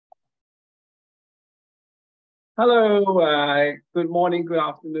Hello, good morning, good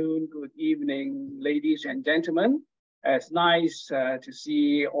afternoon, good evening, ladies and gentlemen. It's nice to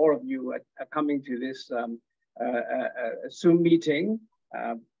see all of you coming to this Zoom meeting,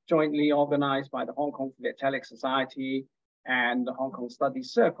 jointly organized by the Hong Kong Philatelic Society and the Hong Kong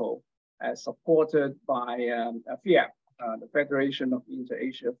Studies Circle, supported by FIAP, the Federation of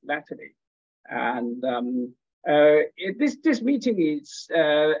Inter-Asia Philately. And this meeting is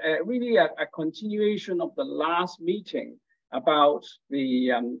really a continuation of the last meeting about the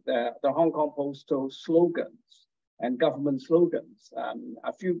Hong Kong postal slogans and government slogans.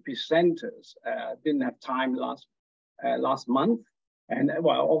 A few presenters didn't have time last month, and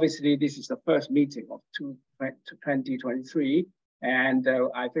well, obviously this is the first meeting of 2023, and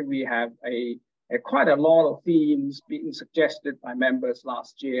I think we have quite a lot of themes being suggested by members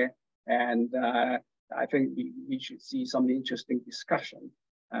last year, and I think we should see some interesting discussion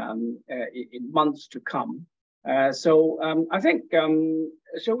in months to come. So I think,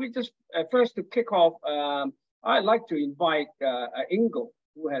 shall we just, first to kick off, I'd like to invite Ingo,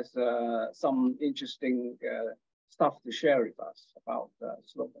 who has some interesting stuff to share with us about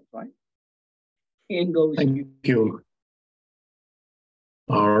slogans, right? Ingo, thank you.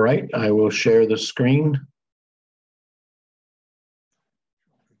 All right, I will share the screen.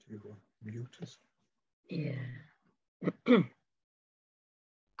 Yeah. Can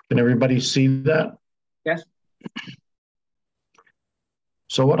everybody see that? Yes.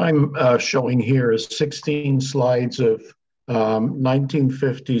 So what I'm showing here is 16 slides of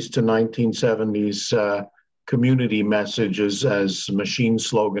 1950s to 1970s community messages as machine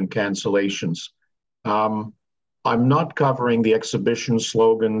slogan cancellations. I'm not covering the exhibition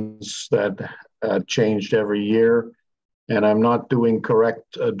slogans that changed every year, and I'm not doing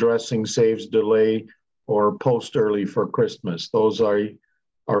correct addressing saves delay or post early for Christmas. Those are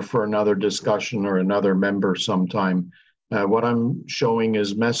for another discussion or another member sometime. What I'm showing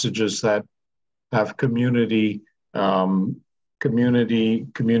is messages that have communities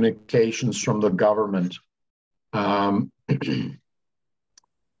communications from the government. And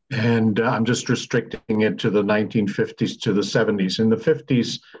I'm just restricting it to the 1950s to the 70s. In the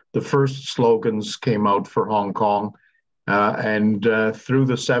 50s, the first slogans came out for Hong Kong. And through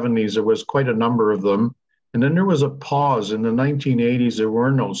the 70s, there was quite a number of them. And then there was a pause. In the 1980s, there were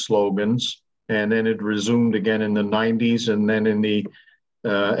no slogans. And then it resumed again in the 90s. And then in the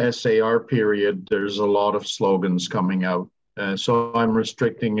SAR period, there's a lot of slogans coming out. So I'm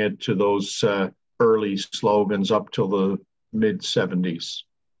restricting it to those early slogans up till the mid-70s.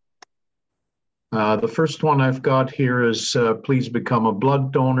 The first one I've got here is please become a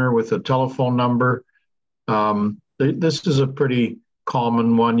blood donor with a telephone number. This is a pretty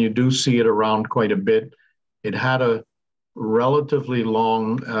common one. You do see it around quite a bit. It had a relatively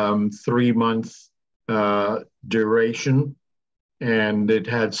long 3-month duration, and it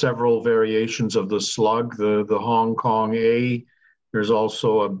had several variations of the slug, the Hong Kong A. There's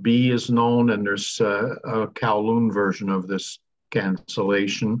also a B is known, and there's a Kowloon version of this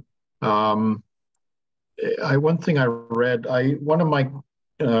cancellation. One thing I read, one of my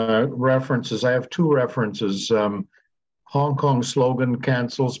references, I have 2 references. Hong Kong slogan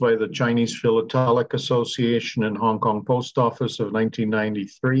cancels by the Chinese Philatelic Association and Hong Kong Post Office of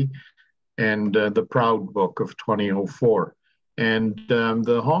 1993, and the Proud Book of 2004. And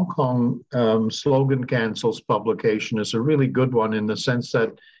the Hong Kong slogan cancels publication is a really good one in the sense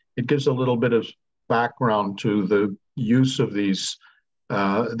that it gives a little bit of background to the use of these,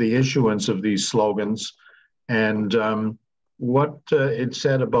 the issuance of these slogans. And what it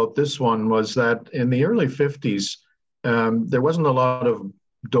said about this one was that in the early 50s, there wasn't a lot of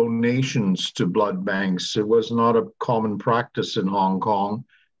donations to blood banks. It was not a common practice in Hong Kong.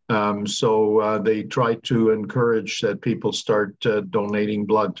 So they tried to encourage that people start donating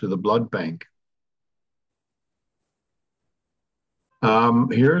blood to the blood bank.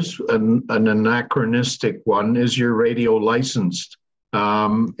 Here's an anachronistic one. Is your radio licensed?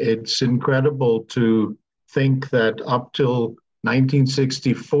 It's incredible to think that up till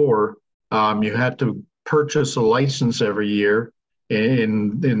 1964, you had to purchase a license every year.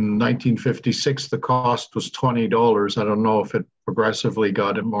 In 1956, the cost was $20. I don't know if it progressively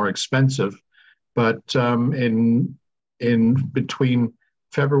got more expensive, but in between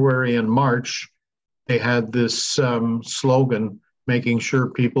February and March, they had this slogan making sure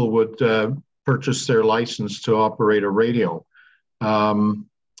people would purchase their license to operate a radio.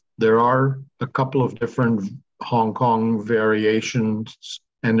 There are a couple of different Hong Kong variations,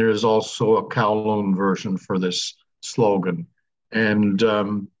 and there's also a Kowloon version for this slogan. And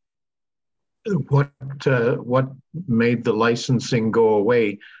what made the licensing go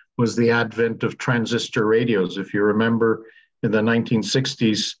away was the advent of transistor radios. If you remember, in the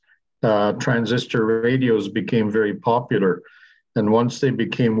 1960s, transistor radios became very popular. And once they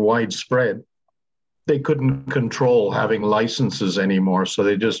became widespread, they couldn't control having licenses anymore, so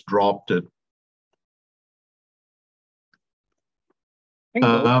they just dropped it.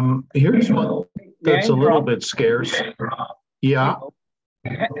 Here's one that's a little bit scarce. Yeah.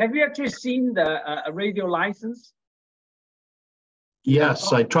 Have you actually seen the radio license?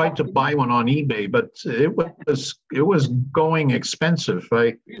 Yes, I tried to buy one on eBay, but it was going expensive.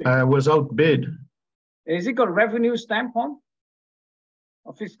 I was outbid. Is it got a revenue stamp on?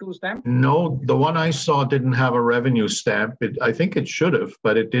 A fiscal stamp? No, the one I saw didn't have a revenue stamp. I think it should have,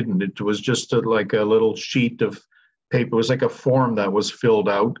 but it didn't. It was just like a little sheet of paper. It was like a form that was filled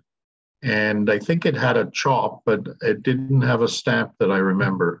out. And I think it had a chop, but it didn't have a stamp that I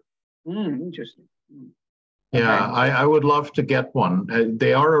remember. Interesting. Yeah, Okay. I would love to get one.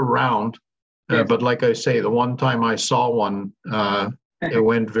 They are around, Yes. but like I say, the one time I saw one, it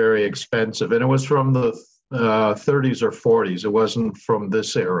went very expensive. And it was from the 30s or 40s. It wasn't from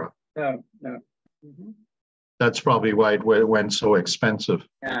this era. No. That's probably why it went so expensive.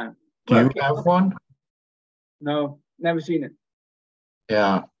 Yeah. Do you have one? No, never seen it.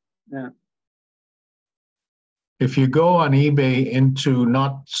 Yeah. Yeah. If you go on eBay into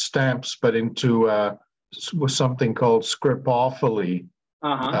not stamps, but into something called Scripophily,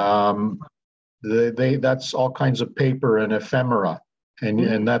 that's all kinds of paper and ephemera,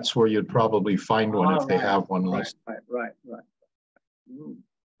 and that's where you'd probably find one if they have one listed. Right.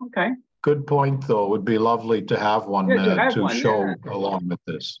 Okay. Good point, though. It would be lovely to have one to show along with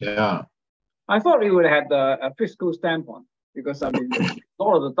this. Yeah. I thought it would have had a fiscal stamp on, because I mean,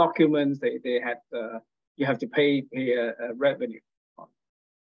 all of the documents they had, you have to pay a revenue on.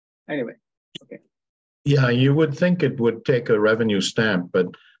 Anyway, okay. Yeah, you would think it would take a revenue stamp, but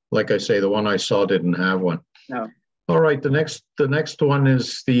like I say, the one I saw didn't have one. No. All right, the next one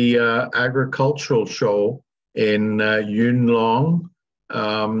is the agricultural show in Yunlong,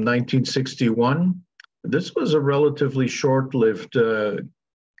 1961. This was a relatively short-lived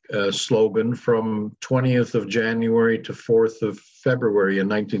slogan from 20th of January to 4th of February in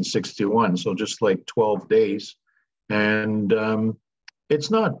 1961, so just like 12 days. And it's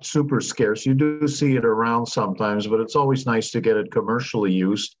not super scarce. You do see it around sometimes, but it's always nice to get it commercially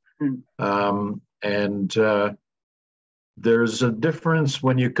used. There's a difference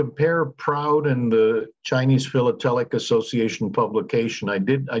when you compare Proud and the Chinese Philatelic Association publication. I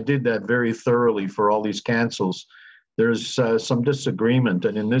did that very thoroughly for all these cancels. There's some disagreement,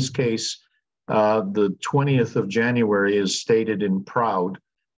 and in this case, the 20th of January is stated in Proud.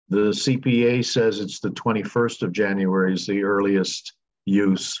 The CPA says it's the 21st of January is the earliest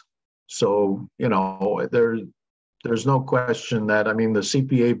use. So, you know, there's no question that, I mean, the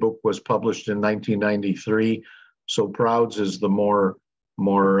CPA book was published in 1993, so Proud's is the more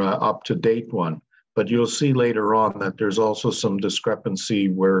up-to-date one. But you'll see later on that there's also some discrepancy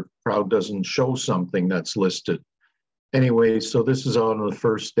where Proud doesn't show something that's listed. Anyway, so this is on the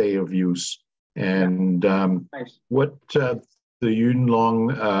first day of use. And Nice. What the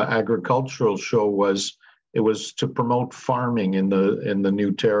Yunlong agricultural show was, it was to promote farming in the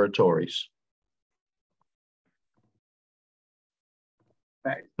new territories.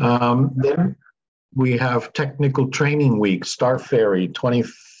 Right. Then we have Technical Training Week, Star Ferry,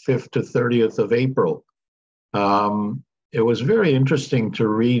 25th to 30th of April. It was very interesting to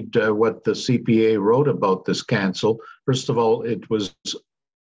read what the CPA wrote about this cancel. First of all, it was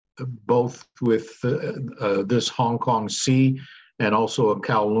both with this Hong Kong C and also a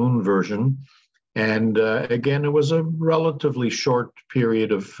Kowloon version. And again, it was a relatively short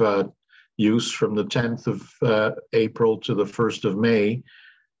period of use from the 10th of April to the 1st of May.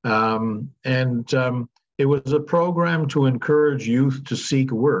 It was a program to encourage youth to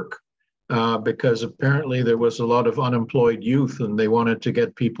seek work because apparently there was a lot of unemployed youth and they wanted to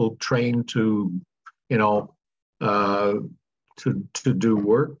get people trained to, you know, to do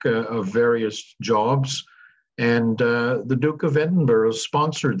work of various jobs. And the Duke of Edinburgh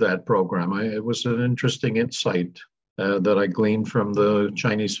sponsored that program. It was an interesting insight that I gleaned from the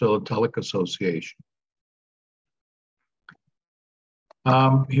Chinese Philatelic Association.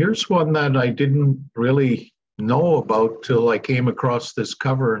 Here's one that I didn't really know about till I came across this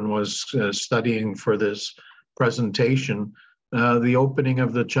cover and was studying for this presentation, the opening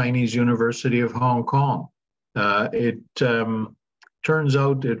of the Chinese University of Hong Kong. It turns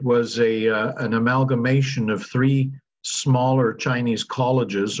out it was an amalgamation of three smaller Chinese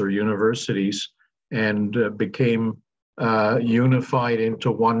colleges or universities and became unified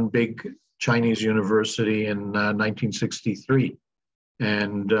into one big Chinese university in 1963.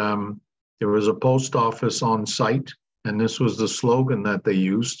 And there was a post office on site, and this was the slogan that they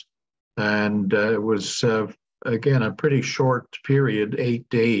used. And it was, again, a pretty short period, 8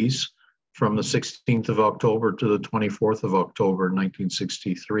 days, from the 16th of October to the 24th of October,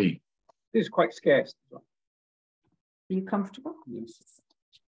 1963. This is quite scarce. Are you comfortable? Yes.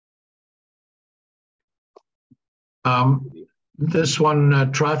 This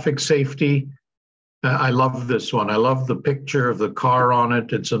one, traffic safety. I love this one. I love the picture of the car on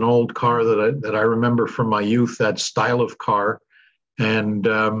it. It's an old car that I remember from my youth, that style of car. And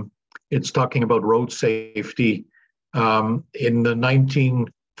it's talking about road safety. In the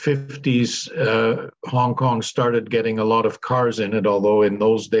 1950s, Hong Kong started getting a lot of cars in it, although in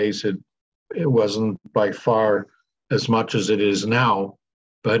those days it wasn't by far as much as it is now.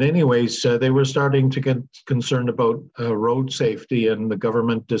 But anyways, they were starting to get concerned about road safety, and the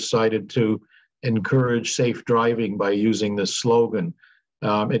government decided to encourage safe driving by using this slogan.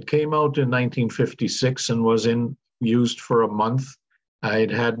 It came out in 1956 and was used for a month. It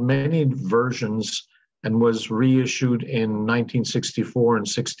had many versions and was reissued in 1964 and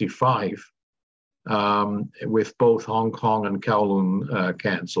 65 with both Hong Kong and Kowloon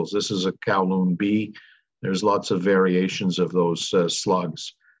cancels. This is a Kowloon B. There's lots of variations of those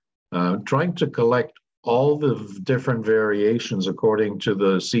slugs. Trying to collect all the different variations according to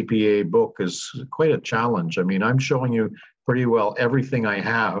the CPA book is quite a challenge. I mean, I'm showing you pretty well everything I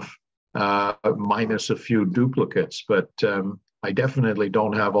have, minus a few duplicates, but I definitely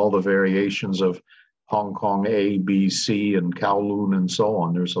don't have all the variations of Hong Kong A, B, C, and Kowloon and so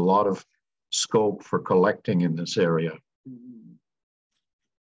on. There's a lot of scope for collecting in this area.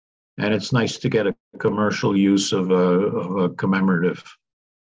 And it's nice to get a commercial use of a commemorative.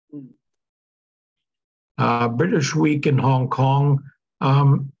 British Week in Hong Kong,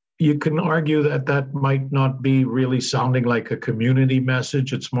 you can argue that that might not be really sounding like a community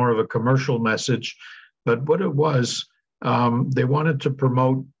message. It's more of a commercial message. But what it was, they wanted to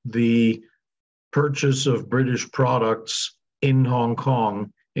promote the purchase of British products in Hong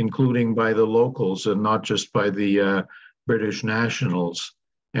Kong, including by the locals and not just by the British nationals.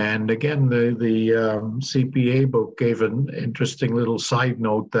 And again, the CPA book gave an interesting little side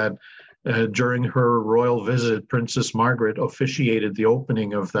note that during her royal visit, Princess Margaret officiated the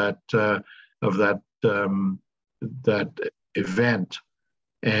opening of that event.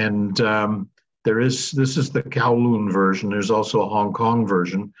 And this is the Kowloon version. There's also a Hong Kong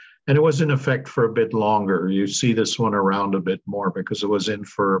version, and it was in effect for a bit longer. You see this one around a bit more because it was in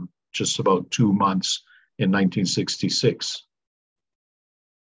for just about 2 months in 1966.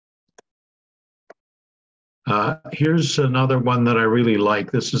 Here's another one that I really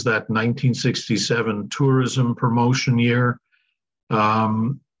like. This is that 1967 tourism promotion year.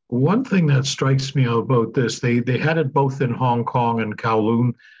 One thing that strikes me about this, they had it both in Hong Kong and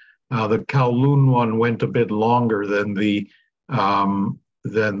Kowloon. The Kowloon one went a bit longer than the Hong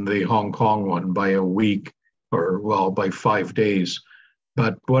Kong one by a week, or well, by 5 days.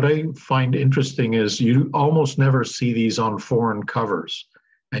 But what I find interesting is you almost never see these on foreign covers.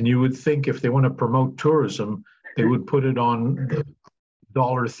 And you would think if they want to promote tourism, they would put it on the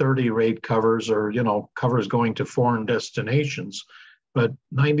 $1.30 rate covers, or, you know, covers going to foreign destinations. But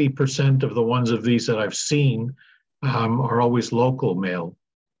 90% of the ones of these that I've seen are always local mail.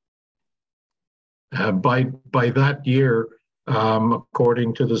 By that year,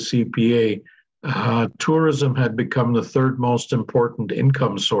 according to the CPA, tourism had become the third most important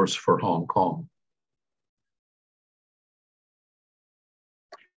income source for Hong Kong.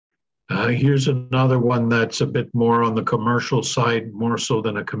 Here's another one that's a bit more on the commercial side, more so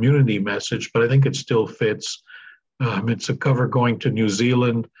than a community message, but I think it still fits. It's a cover going to New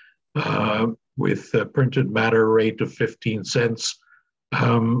Zealand with a printed matter rate of 15 cents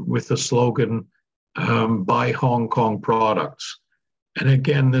with the slogan, buy Hong Kong products. And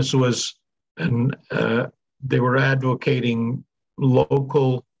again, this was, they were advocating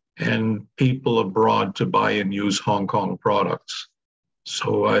local and people abroad to buy and use Hong Kong products.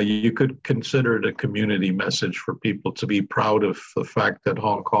 So you could consider it a community message for people to be proud of the fact that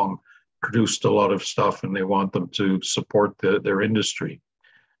Hong Kong produced a lot of stuff and they want them to support their industry.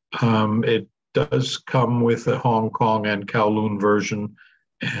 It does come with a Hong Kong and Kowloon version,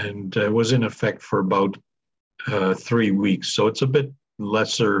 and was in effect for about 3 weeks. So it's a bit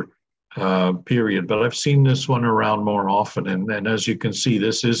lesser period, but I've seen this one around more often. And as you can see,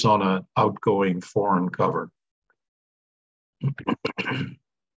 this is on an outgoing foreign cover.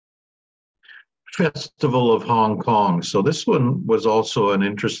 Festival of Hong Kong. So this one was also an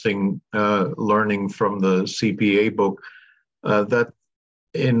interesting learning from the CPA book, that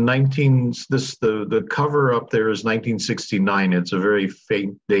in the cover up there is 1969. It's a very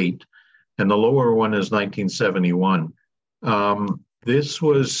faint date, and the lower one is 1971. This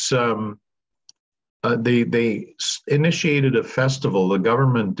was they initiated a festival. The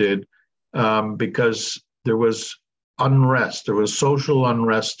government did because there was unrest. There was social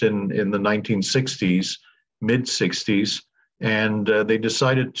unrest in the 1960s, mid 60s, and they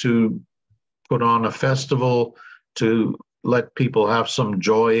decided to put on a festival to let people have some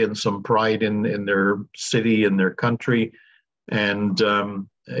joy and some pride in their city and their country. And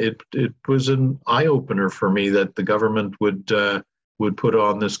it was an eye-opener for me that the government would put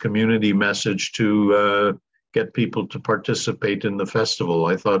on this community message to get people to participate in the festival.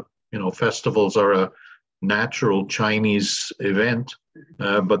 I thought, festivals are a natural Chinese event,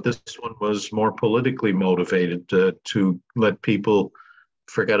 but this one was more politically motivated to let people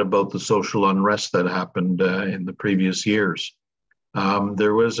forget about the social unrest that happened in the previous years.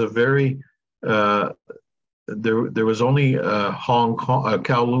 There was a very there was only Hong Kong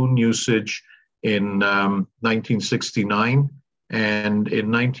Kowloon usage in 1969, and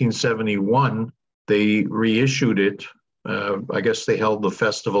in 1971 they reissued it. I guess they held the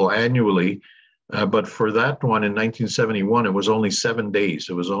festival annually, but for that one in 1971 it was only 7 days.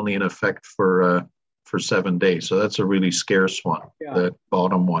 It was only in effect for 7 days. So that's a really scarce one, that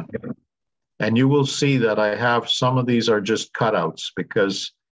bottom one. And you will see that I have some of these are just cutouts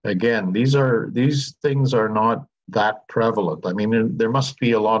because, again, these things are not that prevalent. I mean, there must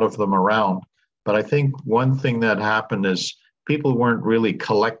be a lot of them around, but I think one thing that happened is people weren't really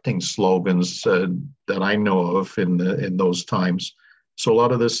collecting slogans that I know of in those times. So a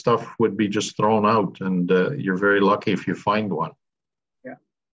lot of this stuff would be just thrown out, and you're very lucky if you find one.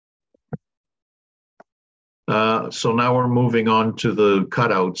 So now we're moving on to the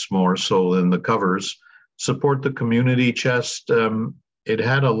cutouts more so than the covers. Support the community chest. It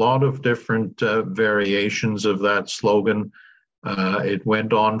had a lot of different variations of that slogan. It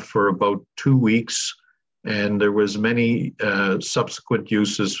went on for about 2 weeks, and there was many subsequent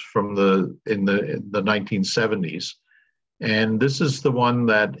uses from the 1970s. And this is the one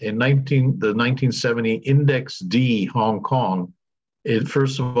that in the 1970 Index D Hong Kong.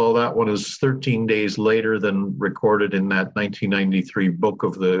 First of all, that one is 13 days later than recorded in that 1993 book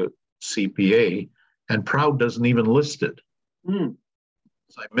of the CPA, and Proud doesn't even list it. So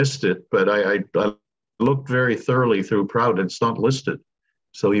I missed it, but I looked very thoroughly through Proud. It's not listed,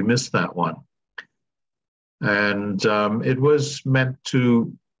 so he missed that one. And it was meant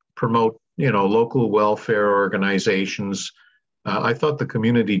to promote, local welfare organizations. I thought the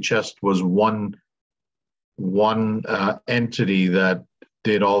community chest was one entity that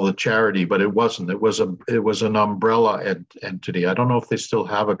did all the charity, but it wasn't. It was an umbrella entity. I don't know if they still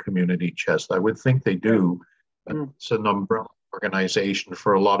have a community chest. I would think they do, but it's an umbrella organization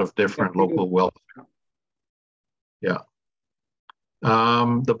for a lot of different local welfare. Yeah.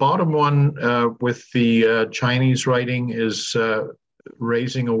 The bottom one with the Chinese writing is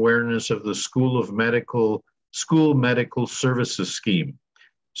raising awareness of the School Medical Services Scheme.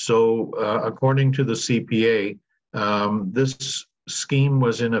 So according to the CPA, this scheme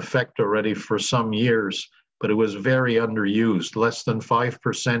was in effect already for some years, but it was very underused. Less than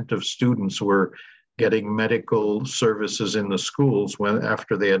 5% of students were getting medical services in the schools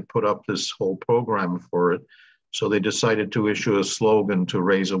after they had put up this whole program for it. So they decided to issue a slogan to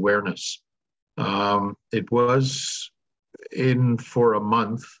raise awareness. It was in for a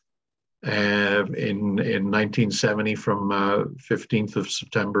month. In 1970 from 15th of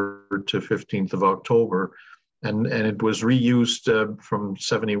September to 15th of October, and it was reused from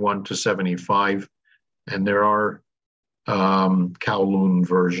 71 to 75, and there are Kowloon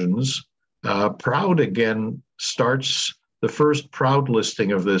versions. Proud again starts, the first Proud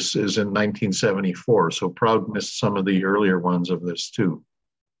listing of this is in 1974, so Proud missed some of the earlier ones of this too.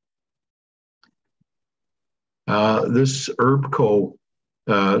 This Herbco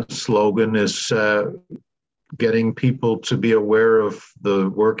slogan is getting people to be aware of the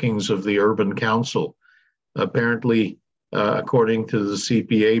workings of the Urban Council. Apparently, according to the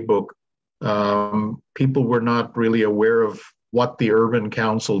CPA book, people were not really aware of what the Urban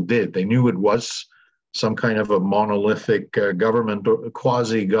Council did. They knew it was some kind of a monolithic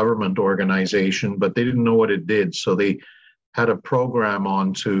quasi-government organization, but they didn't know what it did. So they had a program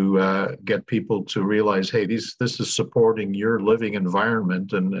on to get people to realize, hey, this is supporting your living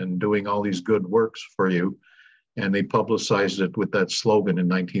environment and doing all these good works for you. And they publicized it with that slogan in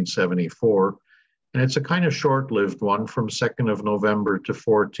 1974. And it's a kind of short-lived one from 2nd of November to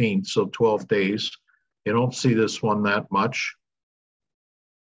 14th, so 12 days. You don't see this one that much.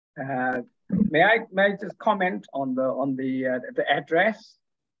 May I just comment on the address?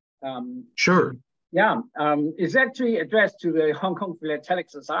 Sure. Yeah, it's actually addressed to the Hong Kong Philatelic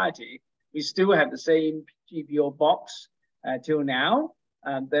Society. We still have the same GPO box till now.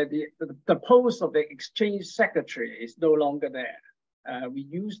 The post of the exchange secretary is no longer there. We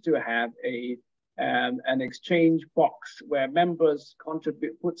used to have an exchange box where members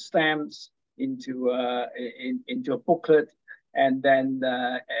put stamps into a booklet and then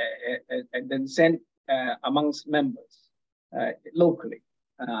send amongst members locally.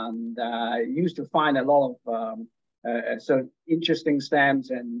 And used to find a lot of sort of interesting stamps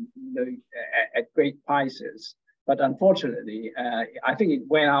and at great prices. But unfortunately, I think it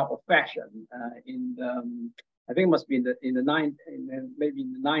went out of fashion I think it must be maybe in the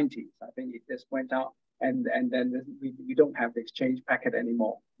 90s. I think it just went out, and then we don't have the exchange packet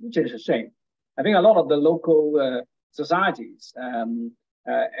anymore, which is a shame. I think a lot of the local societies,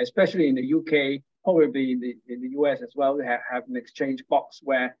 especially in the UK, probably in the US as well, they have an exchange box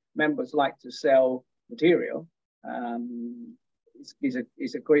where members like to sell material.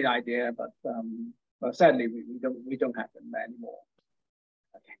 It's a great idea, but sadly we don't have them anymore.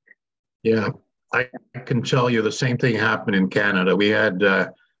 Okay. Yeah, I can tell you the same thing happened in Canada. We had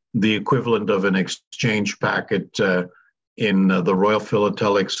the equivalent of an exchange packet in the Royal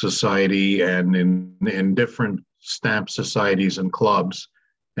Philatelic Society and in different stamp societies and clubs.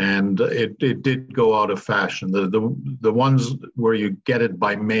 And it did go out of fashion. The ones where you get it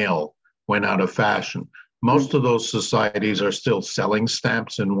by mail went out of fashion. Most of those societies are still selling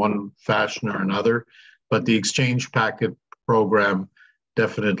stamps in one fashion or another, but the exchange packet program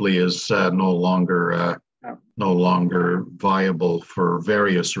definitely is no longer viable for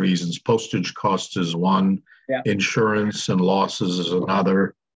various reasons. Postage cost is one, insurance and losses is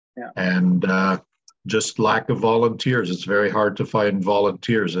another, and just lack of volunteers. It's very hard to find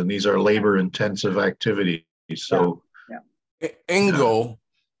volunteers, and these are labor-intensive activities. So, Ingo,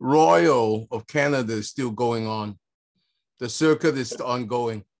 Royal of Canada is still going on. The circuit is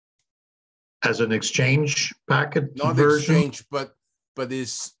ongoing. As an exchange packet Not version? Exchange, but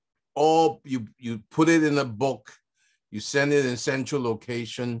it's all, you put it in a book, you send it in central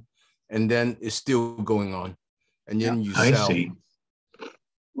location, and then it's still going on. And then you sell. I see.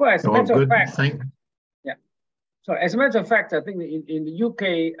 Well, as a matter of fact, thing. So as a matter of fact, I think in the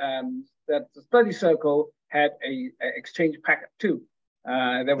UK, that the study circle had a exchange packet too.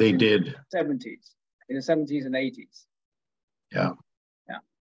 They did. In the 70s and 80s. Yeah.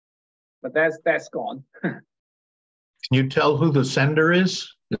 But that's gone. Can you tell who the sender is?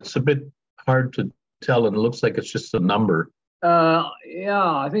 It's a bit hard to tell, and it looks like it's just a number.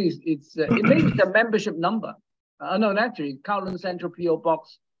 I think it may be the membership number. No, actually, Kowloon Central PO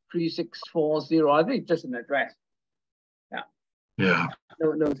Box 3640. I think it's just an address. Yeah.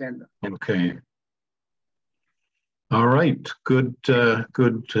 No sender. Okay. All right. Good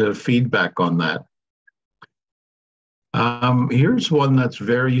feedback on that. Here's one that's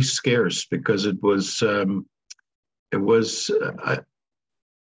very scarce because it was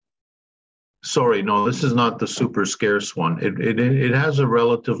sorry, no, this is not the super scarce one. It has a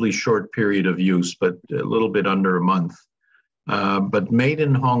relatively short period of use, but a little bit under a month. But made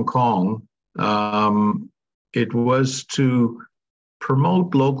in Hong Kong, it was to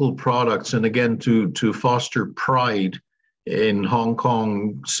promote local products and again to foster pride in Hong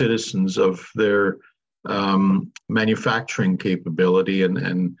Kong citizens of their manufacturing capability.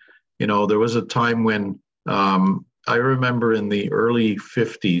 And you know, there was a time when I remember in the early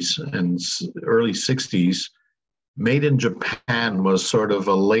 50s and early 60s, made in Japan was sort of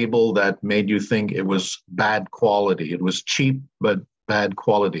a label that made you think it was bad quality. It was cheap, but bad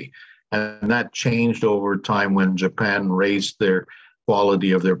quality. And that changed over time when Japan raised their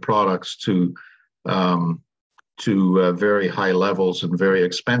quality of their products to very high levels and very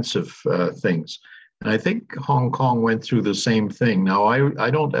expensive things. And I think Hong Kong went through the same thing. Now,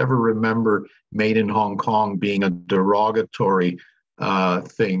 I don't ever remember made in Hong Kong being a derogatory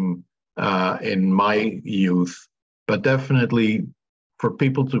thing in my youth, but definitely for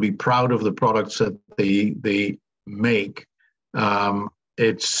people to be proud of the products that they make,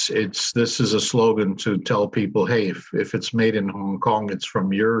 this is a slogan to tell people, hey, if it's made in Hong Kong, it's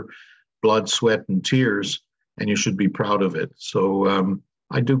from your blood, sweat, and tears, and you should be proud of it. So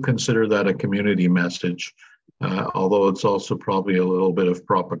I do consider that a community message, although it's also probably a little bit of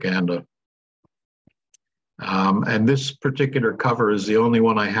propaganda. And this particular cover is the only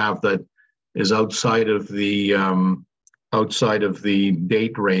one I have that is outside of the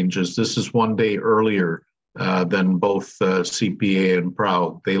date ranges. This is one day earlier than both CPA and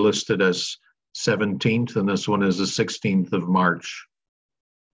Proud. They listed as 17th, and this one is the 16th of March.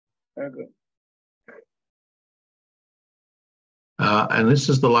 Very good. And this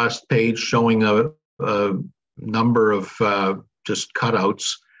is the last page showing a number of just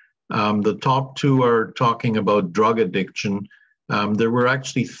cutouts. The top two are talking about drug addiction. There were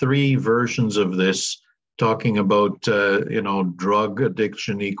actually 3 versions of this talking about, drug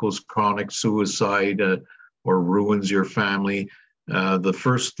addiction equals chronic suicide or ruins your family. The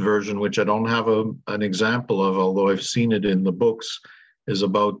first version, which I don't have an example of, although I've seen it in the books, is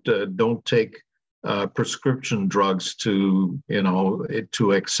about don't take prescription drugs to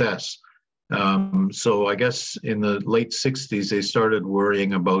excess. So I guess in the late 60s, they started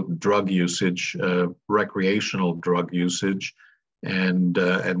worrying about drug usage, recreational drug usage, and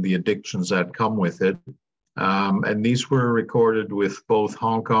the addictions that come with it. And these were recorded with both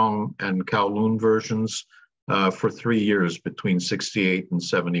Hong Kong and Kowloon versions for 3 years between 68 and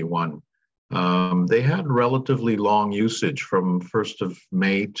 71. They had relatively long usage from 1st of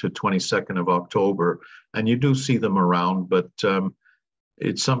May to 22nd of October, and you do see them around, but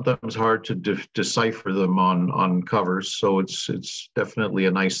it's sometimes hard to decipher them on covers, so it's definitely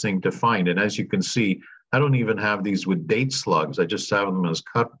a nice thing to find. And as you can see, I don't even have these with date slugs. I just have them as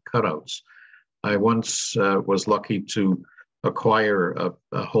cutouts. I once was lucky to acquire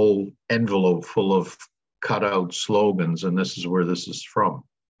a whole envelope full of cutout slogans, and this is where this is from.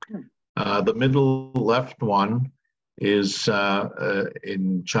 The middle left one is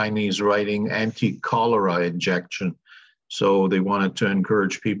in Chinese writing, anti-cholera injection. So they wanted to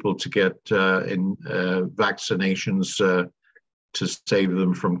encourage people to get vaccinations to save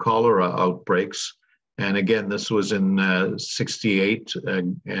them from cholera outbreaks. And again, this was in 68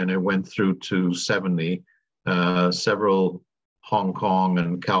 and it went through to 70, several Hong Kong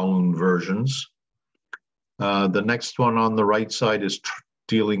and Kowloon versions. The next one on the right side is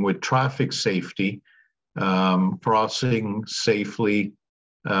dealing with traffic safety, crossing safely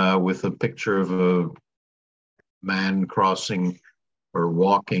with a picture of a man crossing or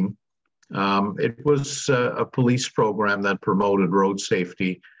walking. It was a police program that promoted road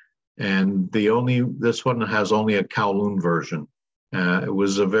safety, and this one has only a Kowloon version. It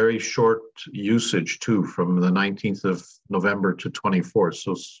was a very short usage too, from the 19th of November to 24th,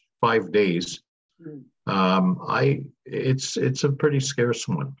 so 5 days. It's a pretty scarce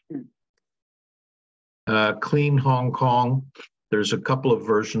one. Clean Hong Kong, there's a couple of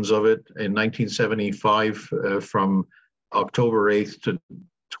versions of it. In 1975, from October 8th to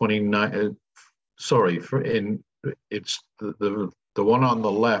 29th, it's the one on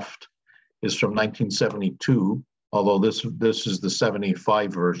the left is from 1972, although this is the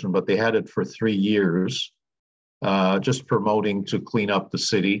 75 version, but they had it for 3 years, just promoting to clean up the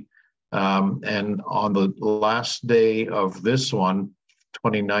city. And on the last day of this one,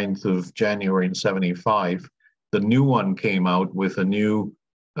 29th of January in 75, the new one came out with a new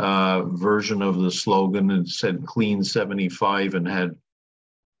version of the slogan. It said Clean 75 and had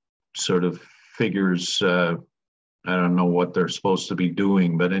sort of figures. I don't know what they're supposed to be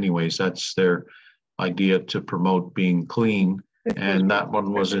doing, but anyways, that's their idea to promote being clean. And that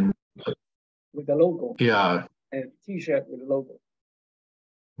one was in with the logo. Yeah. A T-shirt with the logo.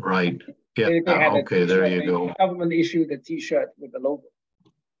 Right. Yeah. Okay. There you go. The government issued a T-shirt with the logo.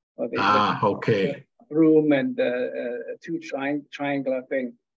 Okay. A broom and two triangular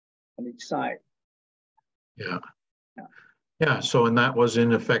thing on each side. Yeah. So, and that was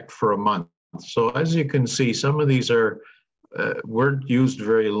in effect for a month. So as you can see, some of these weren't used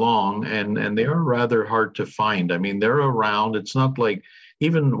very long, and they are rather hard to find. I mean, they're around. It's not like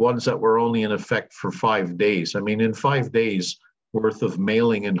even ones that were only in effect for 5 days. I mean, in 5 days worth of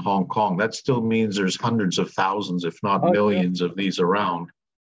mailing in Hong Kong, that still means there's hundreds of thousands, if not millions of these around.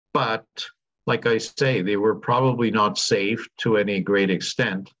 But like I say, they were probably not safe to any great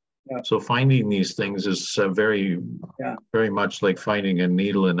extent. So finding these things is very much like finding a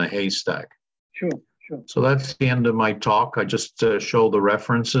needle in a haystack. Sure. So that's the end of my talk. I just show the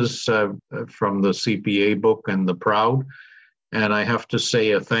references from the CPA book and the Proud. And I have to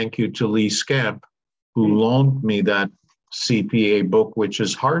say a thank you to Lee Scamp, who loaned me that CPA book, which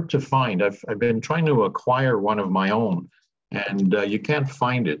is hard to find. I've been trying to acquire one of my own, and you can't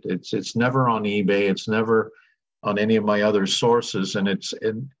find it. It's never on eBay. It's never on any of my other sources. And it's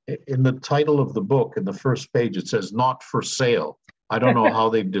in the title of the book, in the first page, it says "not for sale." I don't know how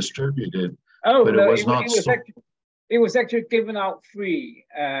they distributed it. But no, it was actually given out free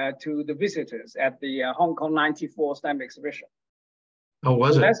to the visitors at the Hong Kong 94 stamp exhibition. Oh,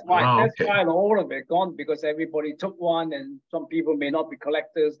 was it? That's why all of it gone, because everybody took one, and some people may not be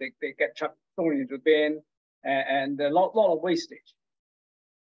collectors. They get thrown into the bin, and a lot of wastage.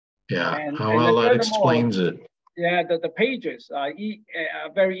 Yeah, that explains it. Yeah, the pages are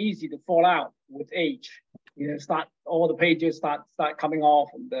very easy to fall out with age. start all the pages start coming off,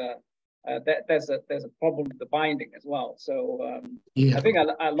 and there's a problem with the binding as well. So Yeah. I think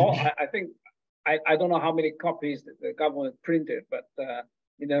a lot. I don't know how many copies the government printed, but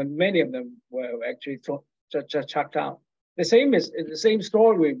many of them were actually just chucked out. The same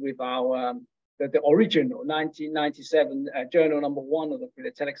story with our the original 1997 journal #1 of the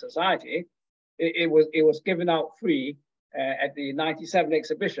Philatelic Society. It was given out free at the 97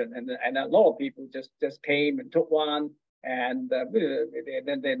 exhibition, and a lot of people just came and took one, and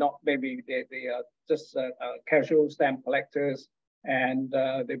then they are just casual stamp collectors, and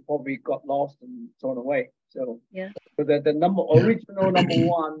they probably got lost and thrown away. So yeah, so the original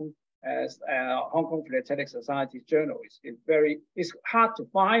 #1 as Hong Kong Philatelic Society's journal it's hard to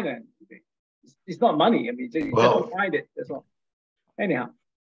find, and it's not money. I mean, you have to find it as well. Anyhow.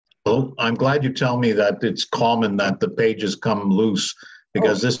 Well, I'm glad you tell me that it's common that the pages come loose,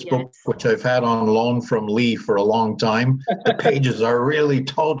 because this book, which I've had on loan from Lee for a long time, the pages are really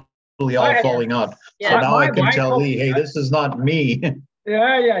totally all falling out. Yeah. So now I can tell Lee, hey, this is not me.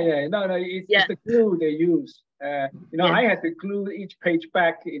 Yeah. No, it's the glue they use. I had to glue each page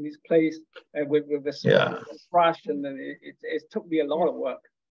back in its place with a brush, and it took me a lot of work.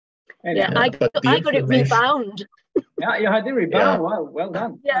 Anyway. Yeah, I got it rebound. Yeah, you had it rebound. Wow, well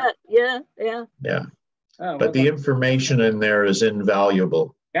done. Yeah. Oh, but the information in there is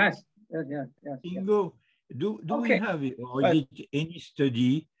invaluable. Yes. Ingo, do we have any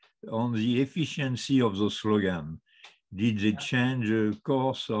study on the efficiency of those slogans? Did they change the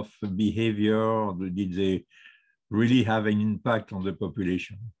course of behavior, or did they really have an impact on the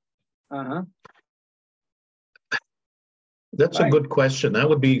population? That's a good question. That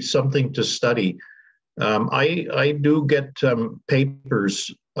would be something to study. I do get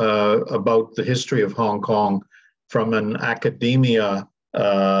papers about the history of Hong Kong from an academia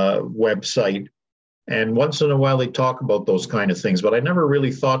website, and once in a while they talk about those kind of things, but I never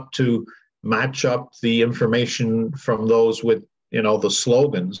really thought to match up the information from those with the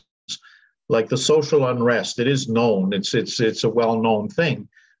slogans. Like the social unrest, it is known, it's a well-known thing,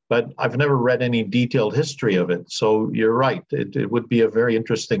 but I've never read any detailed history of it. So you're right, it would be a very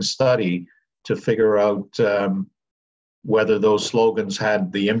interesting study to figure out whether those slogans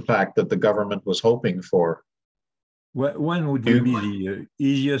had the impact that the government was hoping for. One would be the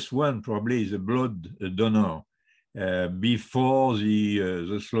easiest one, probably, is a blood donor. Before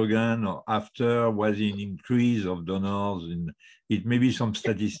the slogan or after was an increase of donors, and it may be some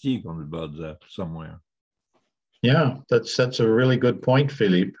statistic on about that somewhere. Yeah, that's a really good point,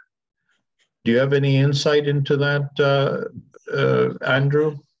 Philippe. Do you have any insight into that,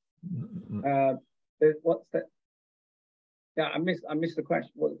 Andrew? What's that? Yeah, I missed the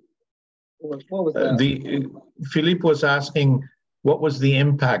question. What was that? Philippe was asking, what was the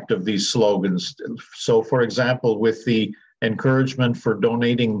impact of these slogans? So, for example, with the encouragement for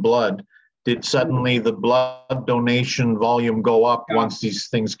donating blood, did suddenly the blood donation volume go up once these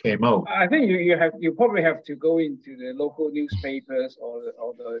things came out? I think you probably have to go into the local newspapers or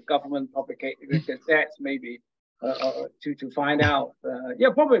the government publications, gazettes maybe, to find out.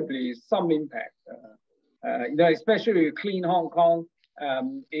 Probably some impact. Especially with Clean Hong Kong. I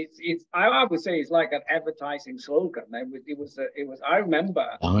would say it's like an advertising slogan. It was I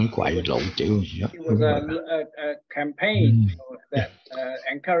remember it was a campaign that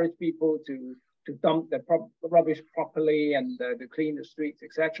encouraged people to dump the rubbish properly and to clean the streets,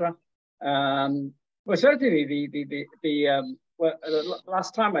 etc. Well, certainly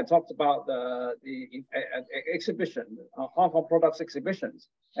last time I talked about the exhibition, Hong Kong products exhibitions,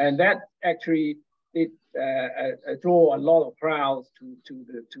 and that actually did draw a lot of crowds to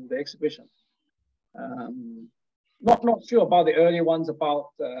the exhibition. Not sure about the early ones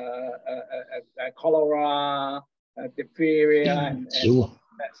about cholera, diphtheria, and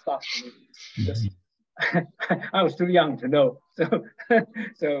that stuff. I was too young to know.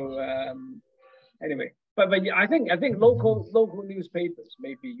 So anyway, but I think local newspapers,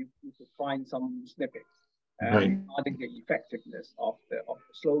 maybe you could find some snippets regarding the effectiveness of the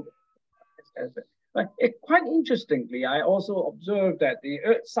slogan. But quite interestingly, I also observed that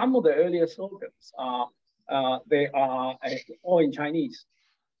some of the earlier slogans are all in Chinese.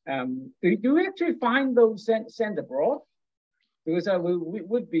 Do you actually find those sent abroad? Because we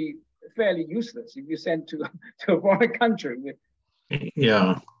would be fairly useless if you sent to a foreign country with.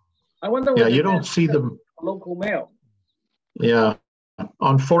 Yeah. I wonder. Yeah, you don't see them. Local mail. Yeah,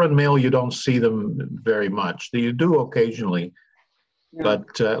 on foreign mail you don't see them very much. You do occasionally. Yeah.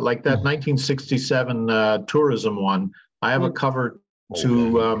 But like that 1967 tourism one, I have a cover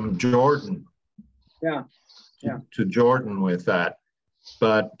to Jordan. Yeah. To Jordan with that.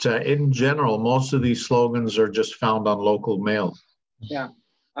 But in general, most of these slogans are just found on local mail. Yeah,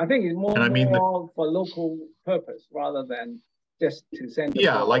 I think it's more, And I mean more for local purpose rather than just to send.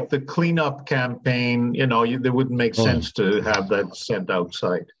 Yeah, like the cleanup campaign, you know, it wouldn't make sense to have that sent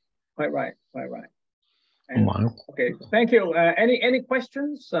outside. Quite right, quite right. And, okay, thank you. Any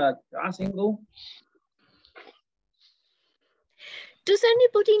questions? Ask Ingo. Does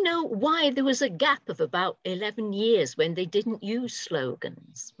anybody know why there was a gap of about 11 years when they didn't use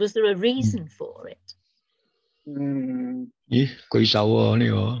slogans? Was there a reason for it? Yeah,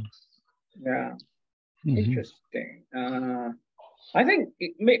 interesting. I think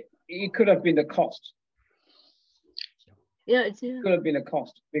it could have been the cost. Yeah, it could have been a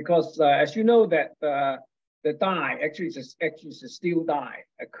cost because, as you know, that the die actually is a steel die,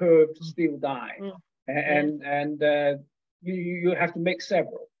 a curved steel die, and you have to make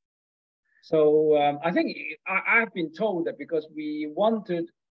several. So I think I've been told that because we wanted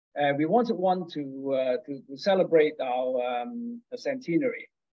one to celebrate our centenary,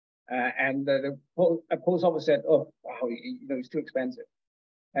 and the post office said, "Oh, wow, you know, it's too expensive."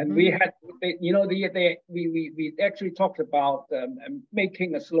 And we had, we actually talked about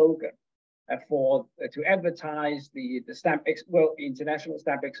making a slogan to advertise the International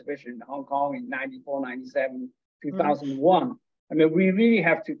Stamp Exhibition in Hong Kong in 94, 97, 2001. I mean, we really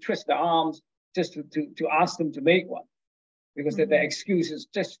have to twist the arms just to ask them to make one, because the excuse is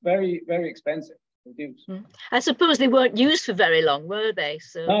just very, very expensive to produce. I suppose they weren't used for very long, were they?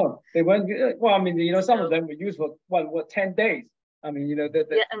 So no, they weren't. Well, I mean, you know, some of them were used for 10 days. I mean, you know,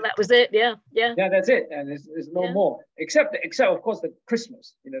 yeah, and that was it. Yeah, that's it, and there's no more, except of course the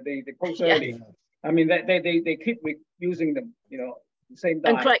Christmas. You know, they post early. I mean, they keep using them. You know, the same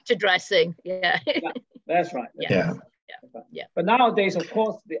die. And character dressing. Yeah. That's right. Yeah. But nowadays, of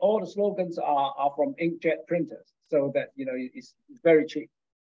course, all the slogans are from inkjet printers, so that, you know, it's very cheap.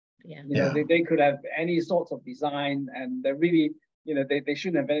 Yeah. You know, they could have any sorts of design, and they really, you know, they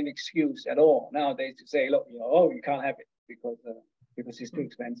shouldn't have any excuse at all nowadays to say, look, you know, oh, you can't have it because it's too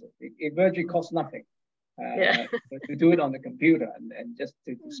expensive. It virtually costs nothing to do it on the computer and just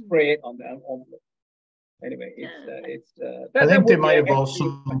to spray it on the envelope. Anyway, I think they might have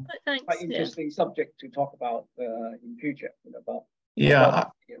also quite interesting subject to talk about in future. You know, about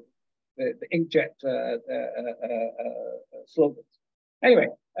the inkjet slogans. Anyway,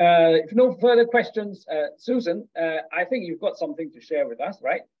 if no further questions, Susan, I think you've got something to share with us,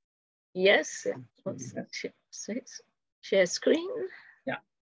 right? Yes. Share screen. Yeah.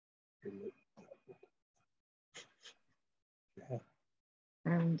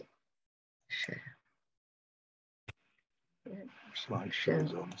 And share.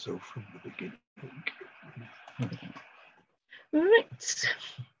 Slideshows on, so from the beginning. Right.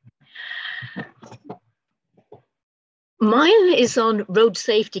 Mine is on road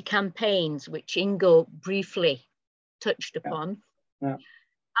safety campaigns, which Ingo briefly touched upon. Yeah.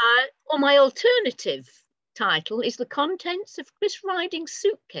 Or my alternative title is The Contents of Chris Riding's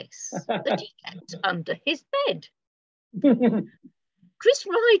Suitcase that he kept under his bed. Chris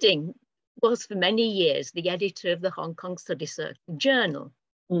Riding was for many years the editor of the Hong Kong Study Circle Journal.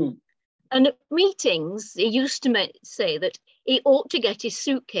 And at meetings, he used to say that he ought to get his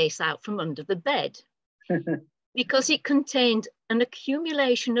suitcase out from under the bed because it contained an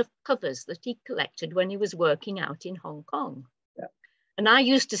accumulation of covers that he collected when he was working out in Hong Kong. Yeah. And I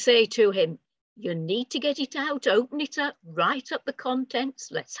used to say to him, you need to get it out, open it up, write up the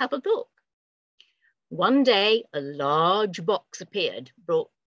contents, let's have a look. One day, a large box appeared, brought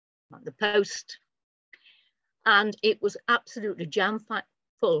by the post, and it was absolutely jam-packed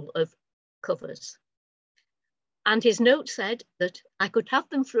full of covers. And his note said that I could have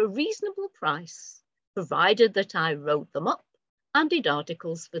them for a reasonable price, provided that I wrote them up and did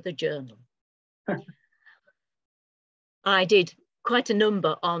articles for the journal. I did quite a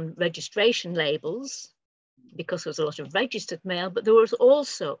number on registration labels because there was a lot of registered mail, but there was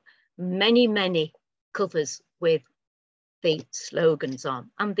also many, many covers with the slogans on.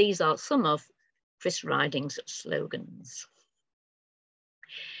 And these are some of Chris Riding's slogans.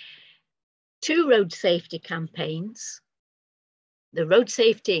 2 road safety campaigns, the Road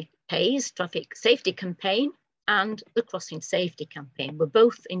Safety Pays Traffic Safety Campaign and the Crossing Safety Campaign were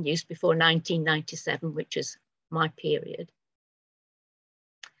both in use before 1997, which is my period.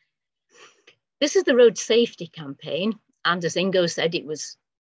 This is the Road Safety Campaign, and as Ingo said, it was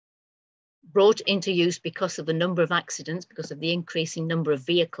brought into use because of the number of accidents, because of the increasing number of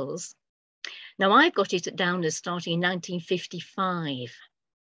vehicles. Now, I've got it down as starting in 1955.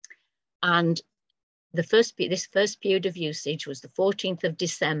 And this first period of usage was the 14th of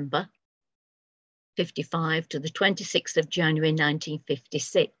December 1955 to the 26th of January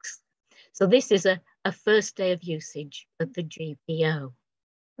 1956. So this is a first day of usage of the GPO.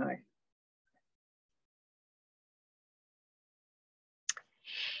 Right.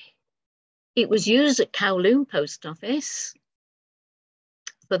 It was used at Kowloon Post Office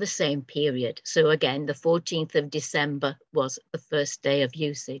for the same period. So again, the 14th of December was the first day of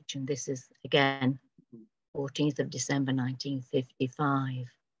usage. And this is, again, 14th of December, 1955.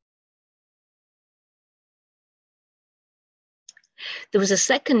 There was a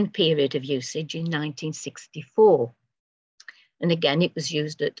second period of usage in 1964. And again, it was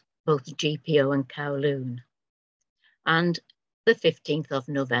used at both GPO and Kowloon. And the 15th of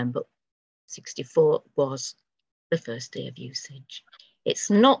November, 64 was the first day of usage. It's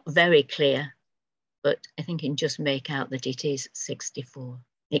not very clear, but I think you can just make out that it is 64.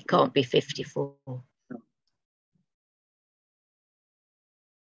 It can't be 54.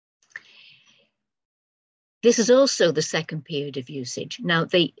 This is also the second period of usage. Now,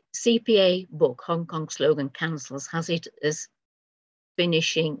 the CPA book, Hong Kong Slogan Councils, has it as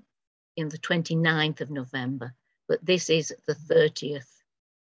finishing in the 29th of November, but this is the 30th.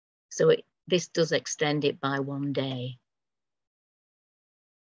 So this does extend it by 1 day.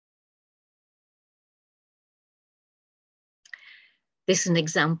 This is an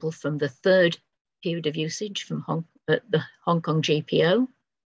example from the third period of usage from the Hong Kong GPO,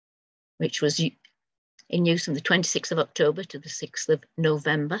 which was in use from the 26th of October to the 6th of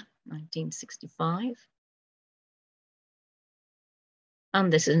November, 1965.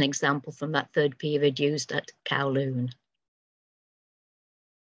 And this is an example from that third period used at Kowloon.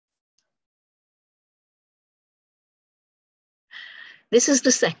 This is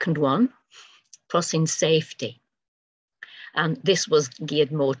the second one, crossing safety. And this was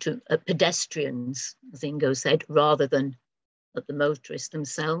geared more to pedestrians, as Ingo said, rather than at the motorists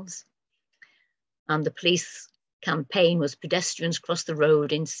themselves. And the police campaign was pedestrians cross the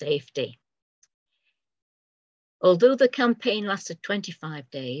road in safety. Although the campaign lasted 25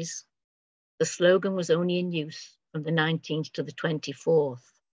 days, the slogan was only in use from the 19th to the 24th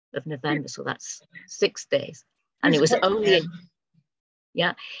of November. So that's 6 days. And it was only,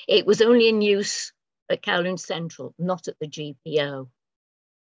 it was only in use at Kowloon Central, not at the GPO.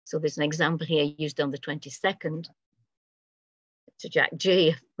 So there's an example here used on the 22nd to Jack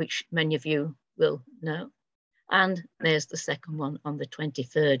G, which many of you will know. And there's the second one on the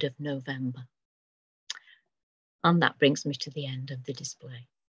 23rd of November. And that brings me to the end of the display.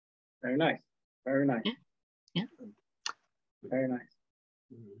 Very nice. Very nice. Yeah. Very nice.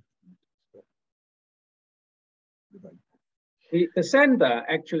 The sender,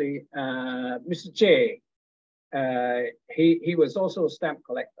 actually, Mr. J, he was also a stamp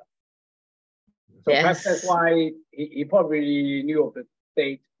collector. So perhaps that's why he probably knew of the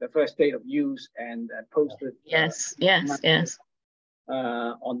date, the first date of use, and posted.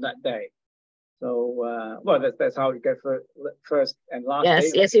 On that day. So, well, that's how you get first and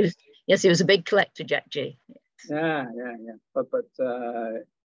last. He was a big collector, Jack G. Yeah. But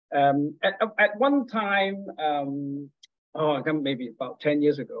at one time, maybe about 10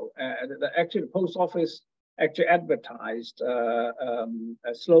 years ago, actually the post office actually advertised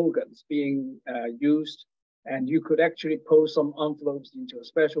slogans being used, and you could actually post some envelopes into a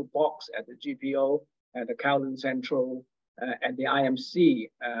special box at the GPO, at the Kowloon Central, and the IMC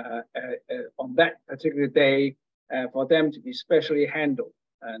on that particular day for them to be specially handled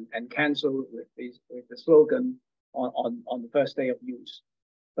and cancelled with the slogan on the first day of use.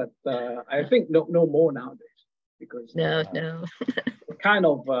 But I think no more nowadays, because no. kind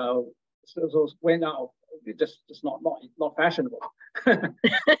of so went out. It's just not fashionable.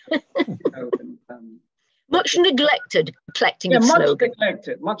 Much neglected collecting of slogans.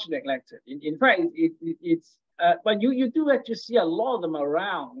 Much neglected. In fact, it's but you do actually see a lot of them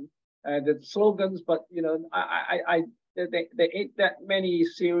around the slogans, but there ain't that many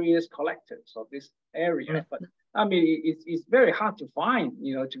serious collectors of this area. But I mean, it's very hard to find,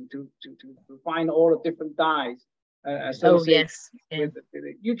 to find all the different dyes.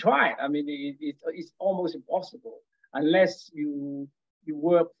 You try. I mean, it's almost impossible unless you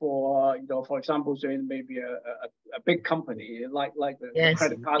work for, for example, maybe a big company like the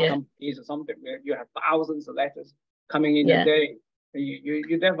credit card companies or something, where you have thousands of letters coming in a day.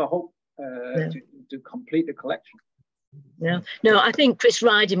 You never hope to complete the collection. No, I think Chris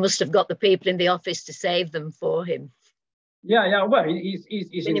Riding must have got the people in the office to save them for him. Yeah. Well, he's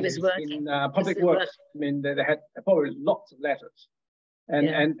in public works. I mean, they had probably lots of letters.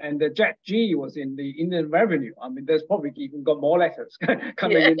 And the Jack G was in the Indian Revenue. I mean, there's probably even got more letters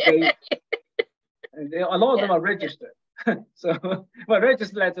coming in. And a lot of them are registered. So, well,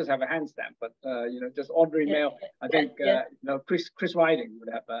 registered letters have a hand stamp, but you know, just ordinary mail. I think you know, Chris Riding would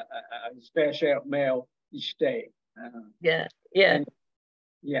have a fair share of mail each day. Yeah.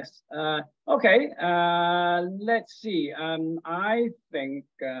 Yes. Okay. Let's see. I think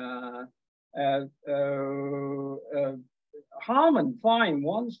Harmon Fine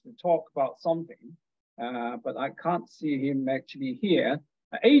wants to talk about something, but I can't see him actually here.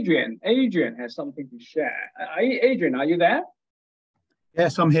 Adrian has something to share. Adrian, are you there?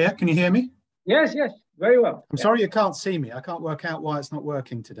 Yes, I'm here. Can you hear me? Yes, very well. I'm sorry you can't see me. I can't work out why it's not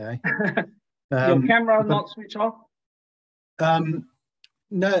working today. Your camera not switch off?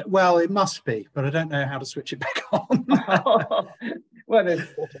 No, well, it must be, but I don't know how to switch it back on. Well,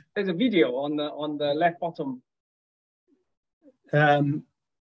 there's a video on the left bottom. Never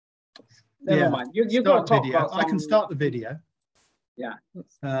mind. You got to talk video. about some... I can start the video. Yeah.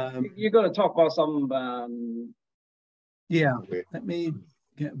 You got to talk about some. Yeah. Let me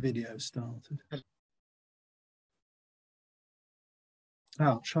get video started.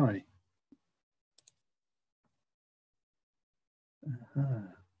 Oh, Choi.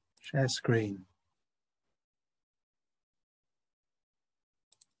 Share screen.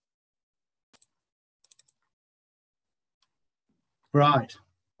 Right.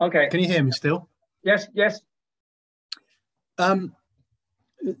 Okay. Can you hear me still? Yes.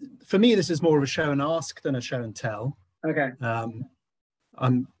 For me, this is more of a show and ask than a show and tell. Okay.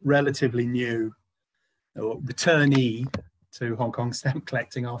 I'm relatively new, or returnee to Hong Kong stamp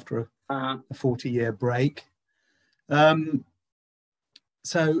collecting after a 40-year break.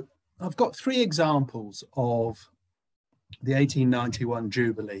 So I've got 3 examples of the 1891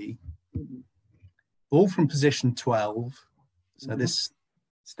 Jubilee, all from position 12. So this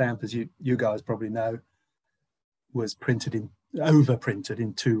stamp, as you guys probably know, was overprinted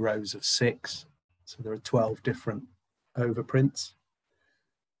in 2 rows of 6. So there are 12 different overprints.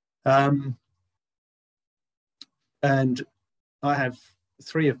 And I have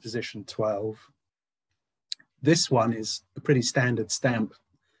 3 of position 12. This one is a pretty standard stamp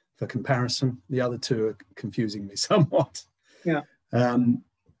for comparison. The other 2 are confusing me somewhat. Yeah.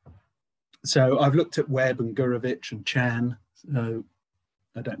 So I've looked at Webb and Gurevich and Chan. So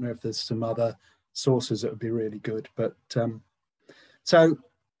I don't know if there's some other sources that would be really good, but so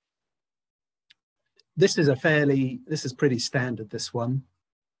this is pretty standard, this one.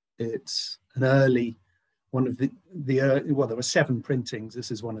 It's an early one of the well, there were 7 printings. This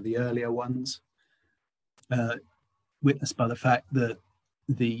is one of the earlier ones, witnessed by the fact that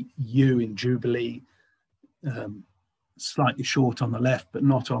the U in Jubilee slightly short on the left, but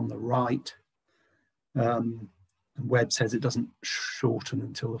not on the right. And Webb says it doesn't shorten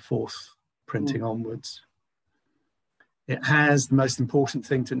until the 4th printing onwards. It has, the most important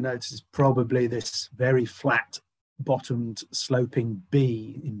thing to notice is probably this very flat bottomed sloping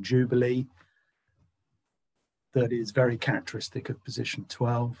B in Jubilee that is very characteristic of position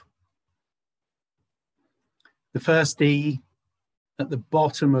 12. The first E at the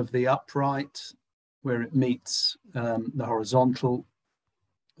bottom of the upright, where it meets the horizontal,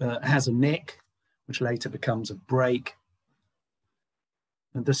 has a nick, which later becomes a break.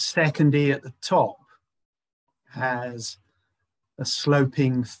 And the second E at the top has a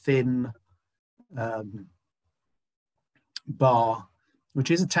sloping, thin bar,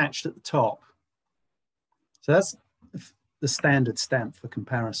 which is attached at the top. So that's the standard stamp for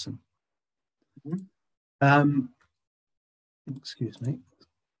comparison. Excuse me.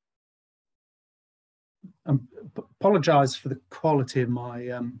 I apologise for the quality of my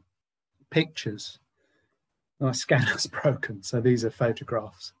pictures. My scanner's broken, so these are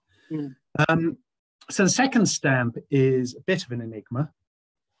photographs. So the second stamp is a bit of an enigma.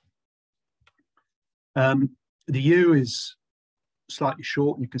 The U is slightly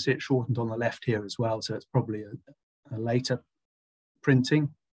short, and you can see it shortened on the left here as well, so it's probably a later printing.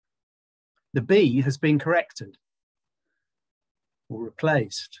 The B has been corrected or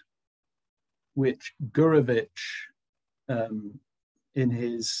replaced, which Gurevich, in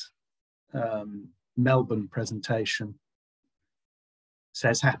his Melbourne presentation,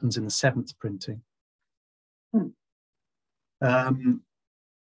 says happens in the 7th printing.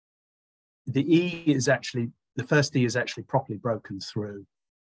 The E is actually, the first E is actually properly broken through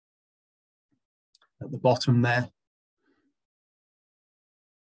at the bottom there.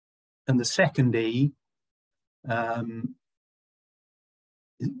 And the second E,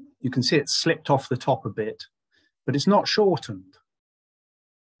 you can see it slipped off the top a bit, but it's not shortened.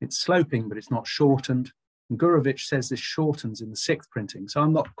 It's sloping, but it's not shortened. And Gurevich says this shortens in the 6th printing, so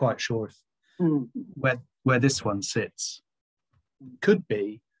I'm not quite sure if where this one sits. Could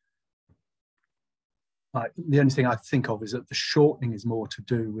be the only thing I think of is that the shortening is more to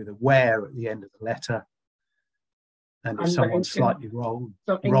do with a where at the end of the letter. And if someone slightly rolled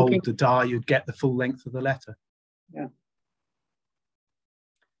the die, you'd get the full length of the letter. Yeah.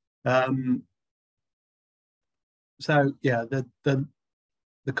 So yeah, the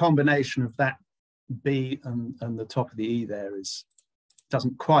combination of that B and the top of the E there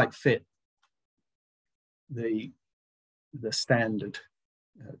doesn't quite fit the standard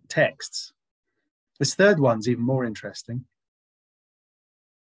texts. This third one's even more interesting.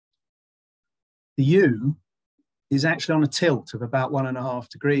 The U is actually on a tilt of about 1.5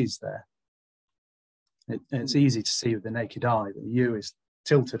 degrees there. It's easy to see with the naked eye that the U is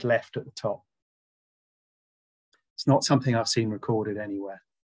tilted left at the top. It's not something I've seen recorded anywhere.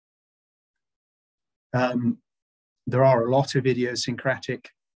 There are a lot of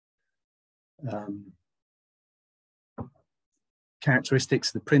idiosyncratic characteristics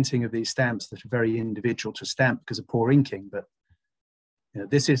of the printing of these stamps that are very individual to stamp because of poor inking, but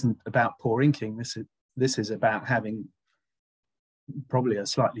this isn't about poor inking. This is about having probably a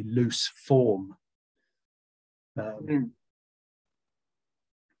slightly loose form. The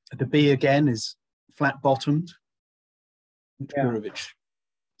B again is flat bottomed, which Gurevich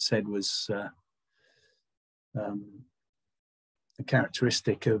said was a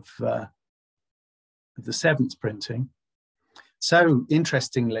characteristic of the 7th printing. So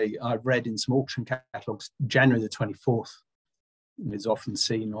interestingly, I've read in some auction catalogues, January the 24th is often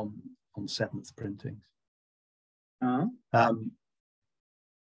seen on 7th printings. The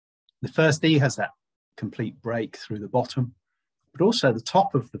first E has that complete break through the bottom, but also the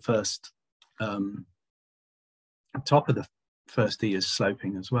top of the first E is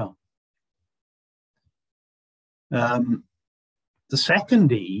sloping as well. The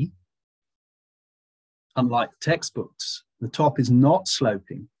second E, unlike the textbooks, the top is not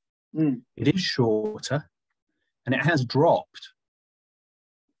sloping. It is shorter and it has dropped.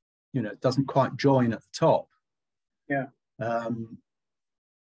 It doesn't quite join at the top. Yeah.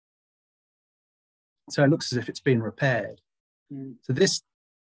 So it looks as if it's been repaired. So this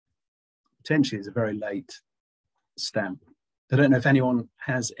potentially is a very late stamp. I don't know if anyone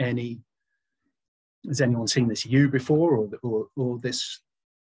has anyone seen this U before or this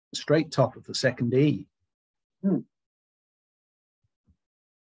straight top of the second E?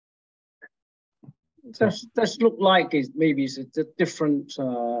 Does look like maybe it's a different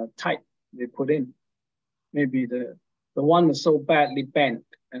type they put in. Maybe the one is so badly bent,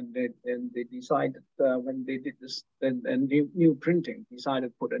 and they decided when they did this new printing, decided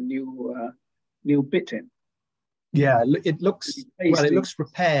to put a new bit in. Yeah, it looks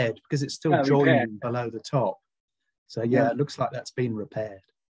repaired because it's still joining below the top. So yeah, it looks like that's been repaired.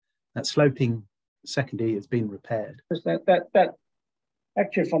 That sloping second E has been repaired. That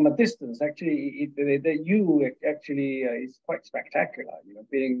actually, from a distance, the U actually is quite spectacular.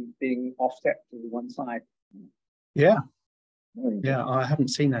 Being offset to one side. Yeah, I haven't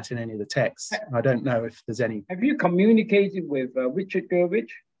seen that in any of the texts. I don't know if there's any. Have you communicated with Richard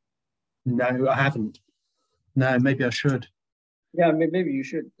Gurevich? No, I haven't. No, maybe I should. Yeah, maybe you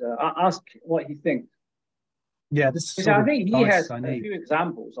should ask what he thinks. Yeah, this is I think he has a few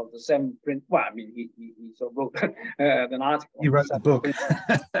examples of the same print. Well, I mean, he sort of wrote an article. He wrote the book.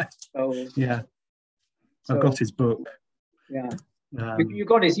 So, yeah, I've got his book. Yeah, you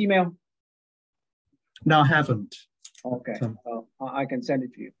got his email? No, I haven't. Okay, so I can send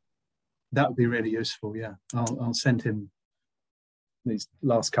it to you. That would be really useful. Yeah, I'll send him these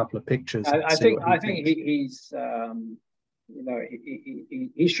last couple of pictures. I think he's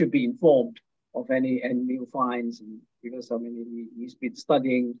he should be informed of any new finds, and because he's been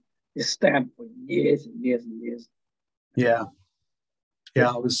studying this stamp for years and years and years. Yeah,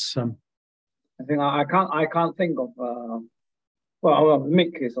 I was. I think I can't think of. Well,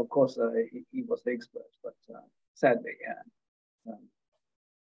 Mick is of course he was the expert, but sadly,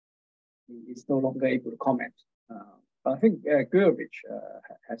 he's no longer able to comment. But I think Gurevich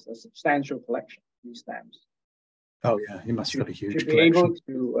has a substantial collection of these stamps. Oh yeah, he must have a huge collection. Be able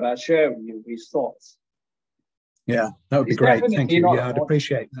to share with you his thoughts. Yeah, that would be great. Thank you. Yeah, I'd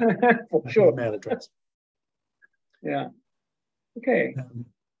appreciate that. For sure. Email address. Yeah. Okay.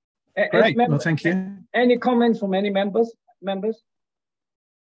 Great. Well, thank you. Any comments from any members?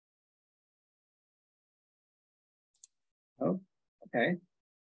 Oh, okay.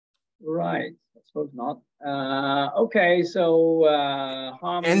 Right. I suppose not. Okay. So,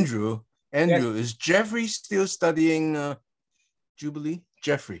 Andrew, yes. Is Jeffrey still studying Jubilee?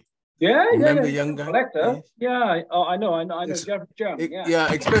 Jeffrey. Yeah, remember the young guy? Collector. Yeah. Oh, I know. Jeffrey Cheung.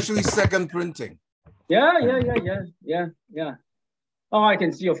 Yeah, especially second printing. Yeah. Oh, I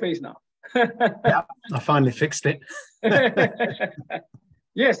can see your face now. Yeah, I finally fixed it.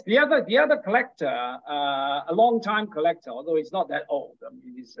 Yes, the other collector, a long-time collector, although he's not that old. I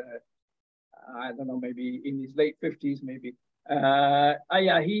mean, he's I don't know, maybe in his late 50s, maybe.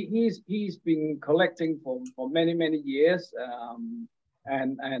 Yeah, he's been collecting for many years,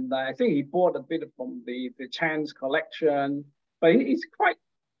 and I think he bought a bit from the Chan's collection, but he's quite,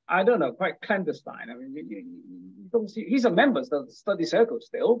 I don't know, quite clandestine. I mean, you don't see, he's a member of the study circle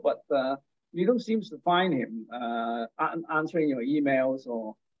still, but you don't seem to find him answering your emails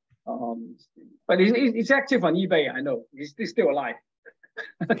or, but he's active on eBay. I know he's still alive.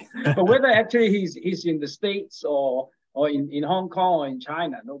 But whether actually he's in the States or in Hong Kong or in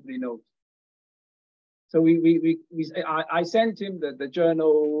China, nobody knows. So I sent him the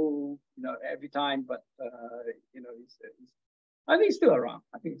journal, you know, every time, but you know, I think he's still around.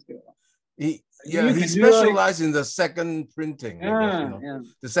 I think he's still around. He specialized in the second printing, I guess, you know, yeah.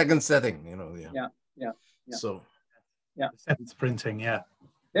 the second setting, you know. Yeah. So yeah, Seventh printing, yeah.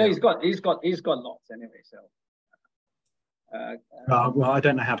 Yeah, he's got lots anyway. So. Well, I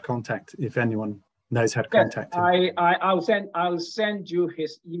don't know how to contact. If anyone knows how to contact him, I'll send you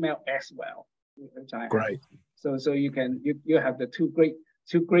his email as well. Great. So you have the two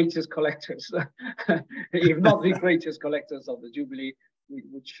greatest collectors, if not the greatest collectors of the Jubilee.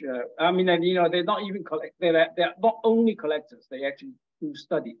 Which I mean, and you know, they're not even they're not only collectors. They actually do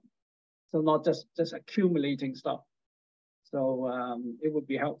study, so not just accumulating stuff. So it would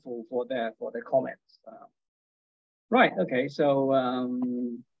be helpful for their comments. Right. Okay. So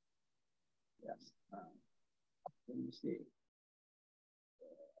yes. Let me see.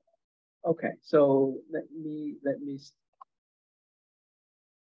 Okay. So let me.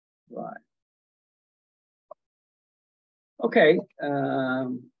 Right. Okay.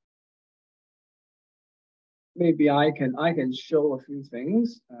 Maybe I can show a few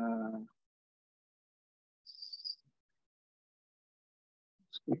things.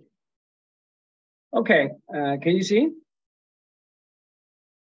 Okay, can you see?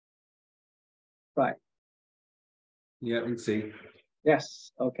 Right. Yeah, we can see.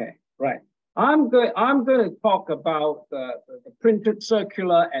 Yes. Okay. Right. I'm going to talk about the printed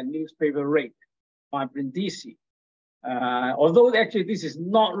circular and newspaper rate by Brindisi. Although actually this is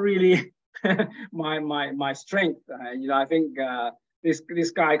not really my strength. You know, I think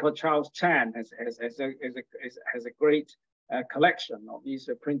this guy called Charles Chan has a great collection of these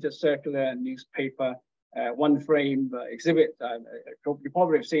printed circular and newspaper one frame exhibit. You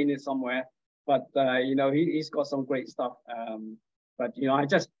probably have seen it somewhere, but you know, he's got some great stuff. But you know, I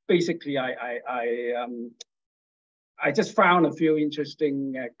just basically I just found a few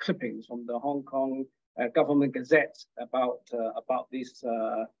interesting clippings from the Hong Kong government gazette about this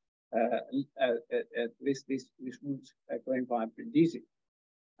this route going by Brindisi,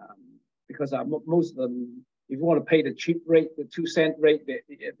 because most of them, if you want to pay the cheap rate, the 2-cent rate,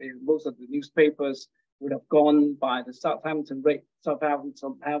 most of the newspapers would have gone by the Southampton route,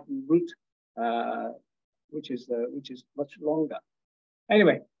 which is much longer.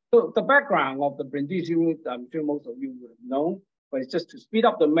 Anyway, so the background of the Brindisi route, I'm sure most of you would have known, but it's just to speed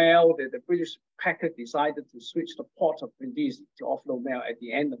up the mail. The British packer decided to switch the port of Brindisi to offload mail at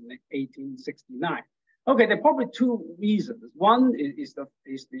the end of 1869. Okay, there are probably two reasons. One is the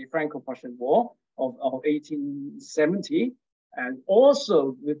Franco-Prussian War of 1870, and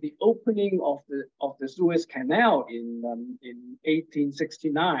also with the opening of the Suez Canal in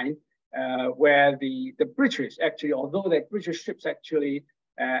 1869, where the British actually, although the British ships actually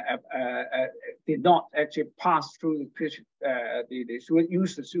did not actually pass through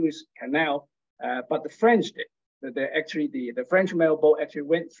use the Suez Canal, but the French did. The French mail boat actually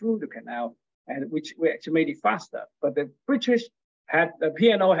went through the canal, and which actually made it faster. But the British the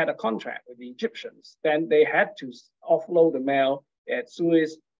P&O had a contract with the Egyptians. Then they had to offload the mail at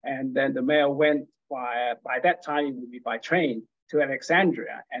Suez, and then the mail went by that time it would be by train to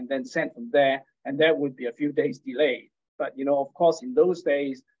Alexandria, and then sent from there, and that would be a few days delayed. But you know, of course, in those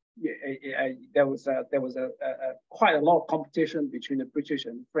days, there was quite a lot of competition between the British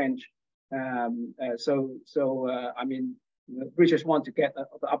and French. I mean, the British want to get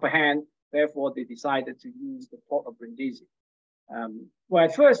the upper hand. Therefore, they decided to use the port of Brindisi. Well,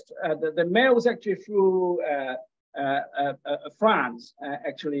 at first, the mail was actually through France.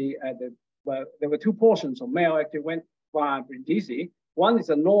 There were two portions of mail actually went via Brindisi. One is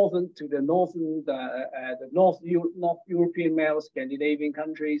the North European mail, Scandinavian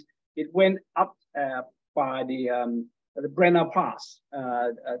countries. It went up by the Brenner Pass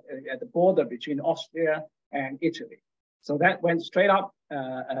at the border between Austria and Italy. So that went straight up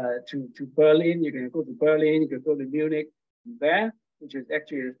to Berlin. You can go to Berlin, you can go to Munich. There, which is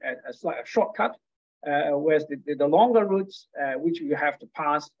actually a shortcut, whereas the longer routes, which you have to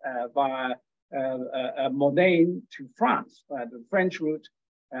pass via Modane to France, the French route.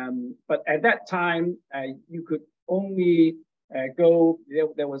 But at that time, you could only go.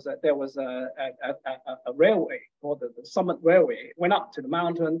 There was a railway called the Summit Railway. It went up to the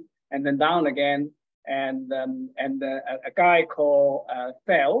mountain and then down again. And a guy called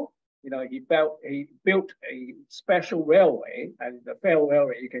Fell, he built a special railway, the Fell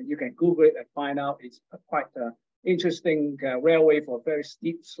Railway. You can Google it and find out. It's quite an interesting railway for a very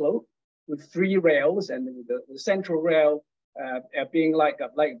steep slope with 3 rails, and the central rail being like a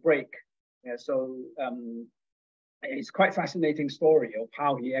brake. Yeah, so it's quite fascinating story of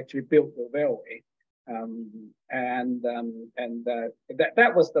how he actually built the railway.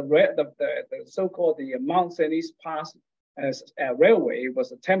 That was the so-called the Mount Cenis Pass railway.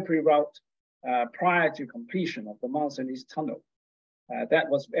 Was a temporary route prior to completion of the Mount Cenis tunnel. That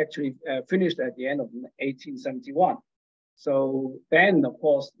was actually finished at the end of 1871. So then, of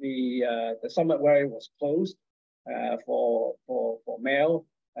course, the Summit Railway was closed for mail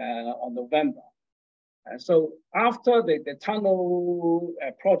on November. So after the tunnel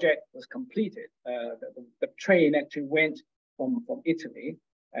project was completed, the train actually went from Italy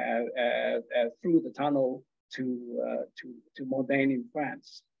through the tunnel to Modane in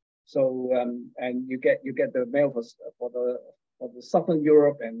France. So and you get the mail for the Southern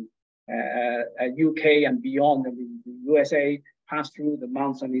Europe and UK and beyond, and the USA passed through the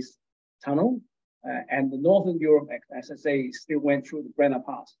Mount Cenis tunnel, and the Northern Europe, as I say, still went through the Brenner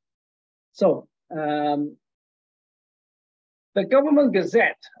Pass. So the Government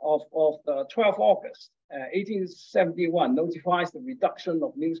Gazette of the 12th August, 1871 notifies the reduction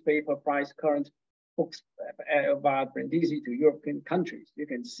of newspaper price current books via Brindisi to European countries. You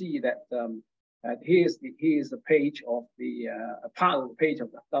can see that here's the page of the part of the page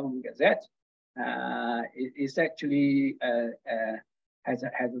of the Government Gazette. It's actually has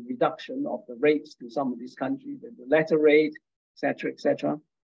a reduction of the rates to some of these countries, the letter rate, etc., etc.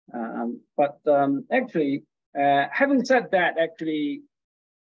 Actually, having said that, actually,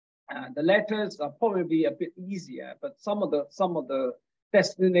 the letters are probably a bit easier, but some of the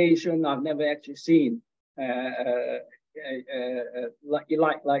destination I've never actually seen, the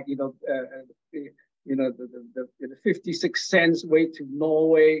 56 cents way to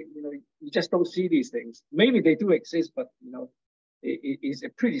Norway. You just don't see these things. Maybe they do exist, but it's a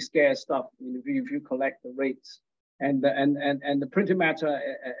pretty scarce stuff if you collect the rates. And the printed matter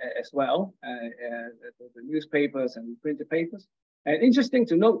as well, the newspapers and printed papers. And interesting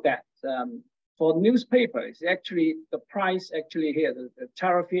to note that for newspapers, actually the price actually here, the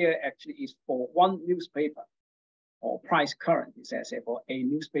tariff here actually is for one newspaper or price current. It says here for a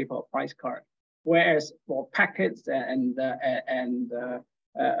newspaper or price current, whereas for packets and a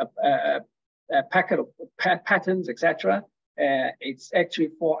packet of patterns, etc., it's actually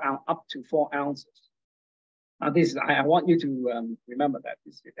up to 4 ounces. Now, I want you to remember that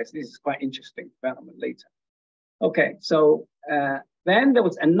because this is quite interesting development later. Okay, so then there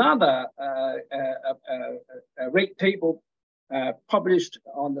was another rate table published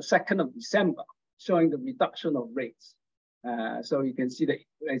on the 2nd of December, showing the reduction of rates. So you can see that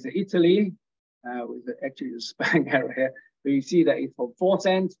there's Italy with actually the spelling error here, but you see that it's for 4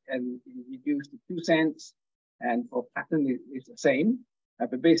 cents and reduced to 2 cents, and for pattern it's the same.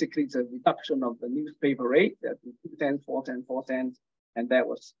 But basically, it's a reduction of the newspaper rate, 2 cents, 4 cents, 4 cents, and that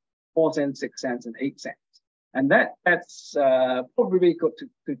was 4 cents, 6 cents, and 8 cents. And that's probably got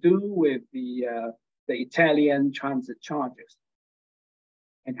to do with the Italian transit charges.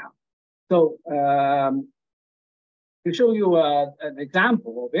 Anyhow, so to show you an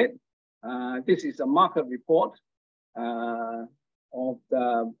example of it, this is a market report of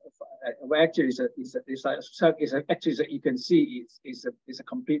the. Well, actually, you can see it's a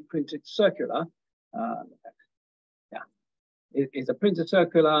complete printed circular. It's a printed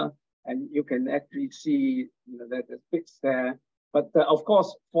circular, and you can actually see that there's bits there. But of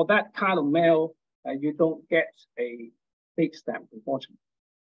course, for that kind of mail, you don't get a date stamp, unfortunately.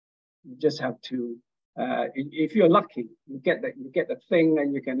 You just have to, if you're lucky, you get the thing,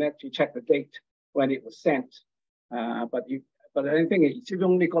 and you can actually check the date when it was sent. But the only thing is, if you've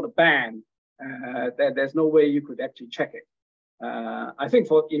only got a band, there's no way you could actually check it. I think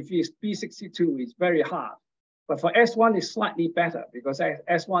if it's B62, it's very hard. But for S1, it's slightly better because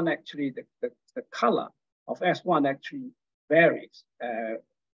S1 actually, the color of S1 actually varies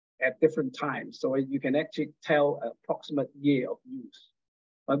at different times. So you can actually tell approximate year of use.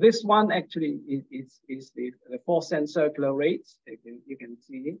 But this one actually is the 4 cent circular rates. You can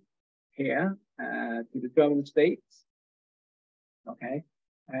see here to the German states. okay?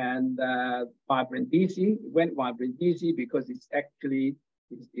 And by Brindisi, it went by Brindisi because it's actually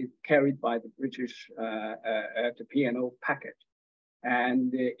it's carried by the British the P&O packet.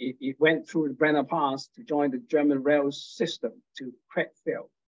 And it went through the Brenner Pass to join the German rail system to Crewe.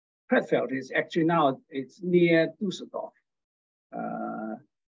 Crewe is actually now, it's near Düsseldorf,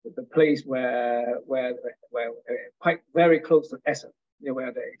 the place where quite very close to Essen,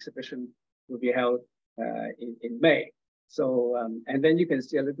 where the exhibition will be held in May. So, and then you can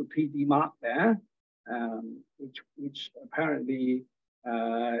see a little PD mark there, which apparently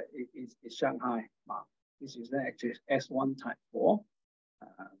is Shanghai mark. This is actually S1 type 4.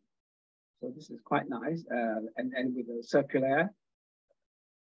 So this is quite nice, and with a circular.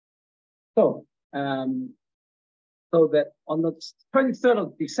 So, so that on the 23rd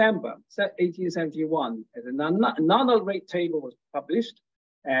of December, 1871, another rate table was published,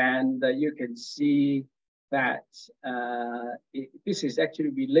 and you can see that this is actually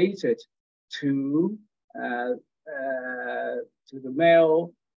related to the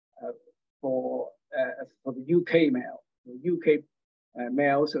mail for the UK mail,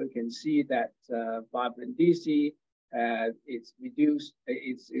 mail. So you can see that by Brindisi, it's reduced,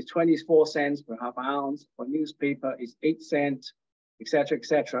 it's 24 cents per half ounce. For newspaper, it's 8 cents, etc.,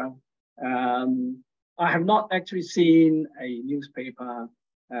 etc. I have not actually seen a newspaper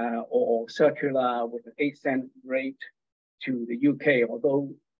or circular with an 8-cent rate to the UK,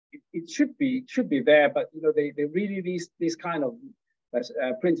 although it should be there. But they really these kind of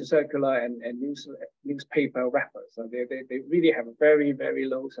printed circular and newspaper wrappers. So they really have a very, very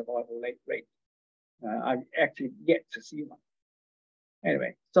low survival rate. I've actually yet to see one.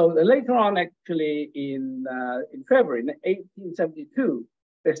 Anyway, so later on, actually in February 1872,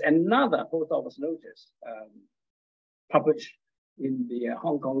 there's another post office notice published in the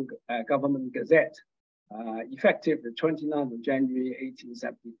Hong Kong Government Gazette, effective the 29th of January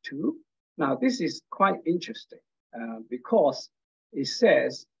 1872. Now, this is quite interesting because it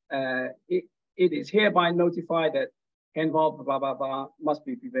says it is hereby notified that Henval blah blah blah must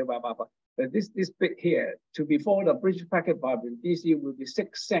be prepared blah blah blah. But this bit here, to be forwarded a British packet by Brindisi will be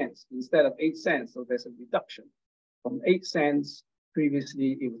 6 cents instead of 8 cents. So there's a reduction from 8 cents.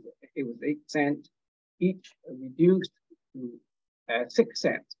 Previously, it was 8 cents each, reduced to 6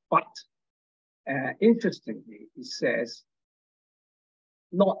 cents. But interestingly, it says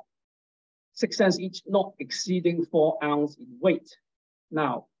not 6 cents each, not exceeding 4 ounces in weight.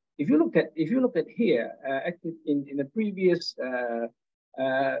 Now, if you look at here, actually in the previous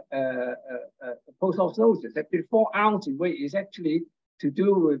post office notice, actually 4 ounces in weight is actually to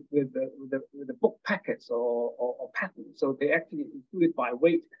do with the book packets or patterns. So they actually do it by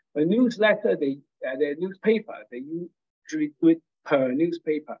weight. A newsletter, their newspaper, they usually do it per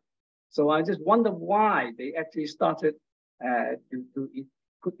newspaper. So I just wonder why they actually started to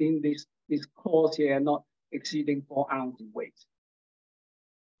put in this clause here, not exceeding 4 ounces in weight.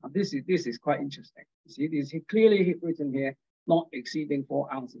 Now this is quite interesting. You see, this is clearly written here, not exceeding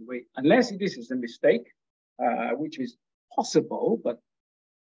 4 ounces in weight, unless this is a mistake, which is possible, but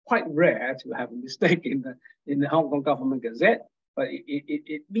quite rare to have a mistake in the Hong Kong Government Gazette. But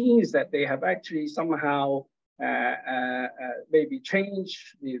it means that they have actually somehow maybe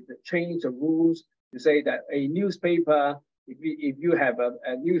changed the rules to say that a newspaper, if you have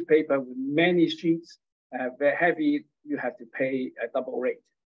a newspaper with many sheets, very heavy, you have to pay a double rate.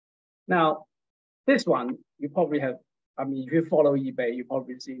 Now, this one, you probably have, I mean, if you follow eBay, you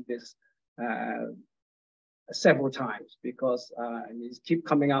probably seen this several times because it keeps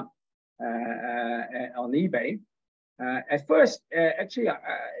coming up on eBay. At first, actually,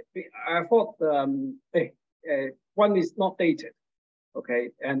 I thought one is not dated, okay,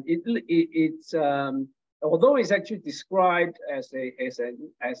 and it's although it's actually described as a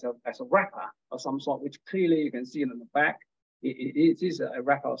wrapper of some sort, which clearly you can see in the back, it is a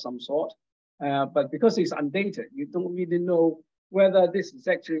wrapper of some sort, but because it's undated, you don't really know whether this is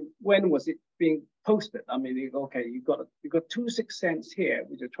actually, when was it being posted. I mean, okay, you got 2 6 cents here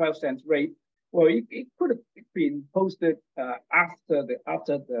with a 12 cents rate. Well, it could have been posted after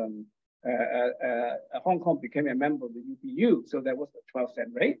Hong Kong became a member of the UPU. So there was a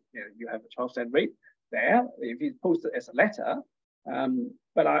 12-cent rate. You have a 12-cent rate there if it's posted as a letter.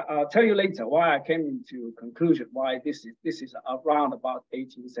 But I'll tell you later why I came into conclusion why this is around about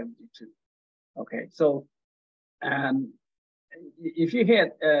 1872. Okay, so if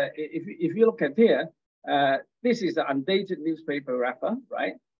you look at here, this is an undated newspaper wrapper,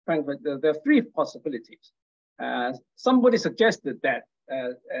 right? Frankly, there are 3 possibilities. Somebody suggested that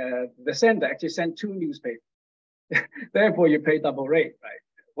the sender actually sent 2 newspapers. Therefore, you pay double rate, right?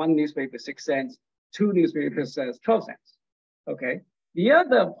 1 newspaper 6 cents, 2 newspapers 12 cents. Okay. The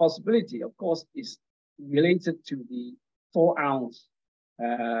other possibility, of course, is related to the 4-ounce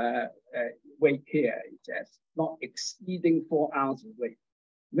weight here. It says not exceeding 4 ounces weight.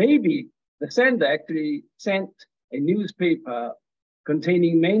 Maybe the sender actually sent a newspaper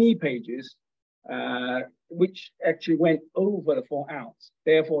containing many pages, which actually went over the 4 ounce.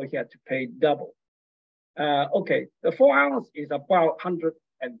 Therefore, he had to pay double. Okay, the 4 ounce is about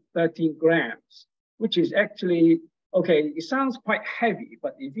 113 grams, which is actually, okay, it sounds quite heavy,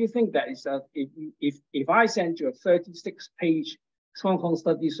 but if you think that it's if I send you a 36-page Hong Kong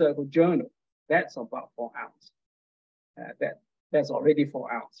Study Circle journal, that's about 4 ounce. That's already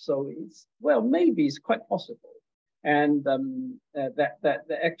 4 ounce. So it's, well, maybe it's quite possible. And that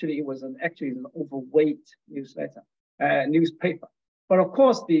actually it was an overweight newspaper. But of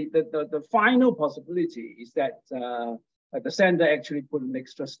course, the final possibility is that the sender actually put an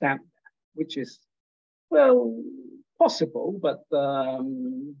extra stamp, which is, well, possible, but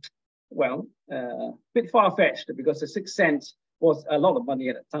well, a bit far-fetched because the 6 cents was a lot of money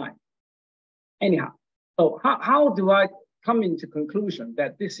at the time. Anyhow, so how do I come into conclusion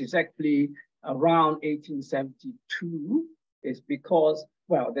that this is actually around 1872? Is because,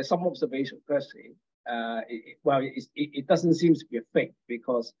 well, there's some observation firstly. It doesn't seem to be a fake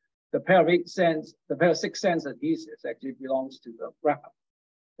because the pair of 8 cents, the pair of 6 cents adhesives actually belongs to the wrapper.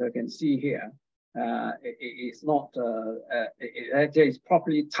 So you can see here, it's not, it actually is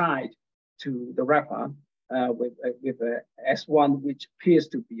properly tied to the wrapper with a S1, which appears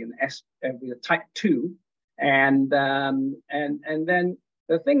to be an S with a type 2. And then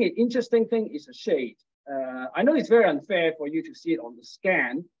the interesting thing is the shade. I know it's very unfair for you to see it on the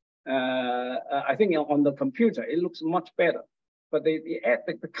scan. I think on the computer, it looks much better. But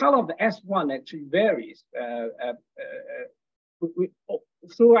the color of the S1 actually varies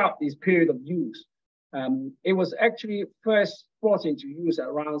throughout this period of use. It was actually first brought into use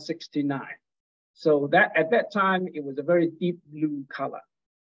around 69. So that at that time, it was a very deep blue color.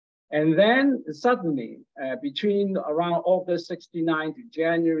 And then suddenly, between around August 69 to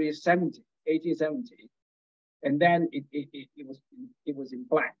January 1870, and then it was in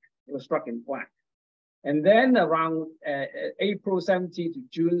black. It was struck in black. And then around April 70 to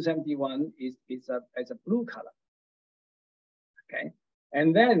June 71 is a blue color. Okay.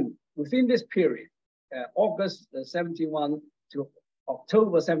 And then within this period, August 71 to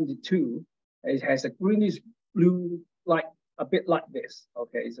October 72, it has a greenish blue, like a bit like this.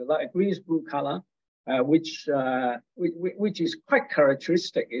 Okay, so like a greenish blue color, which is quite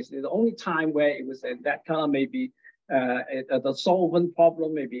characteristic. It's the only time where it was that color. Maybe the solvent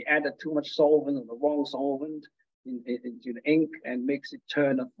problem, maybe added too much solvent or the wrong solvent into the ink and makes it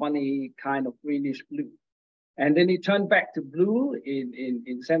turn a funny kind of greenish blue. And then it turned back to blue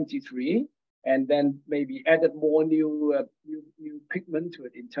in 73, and then maybe added more new pigment to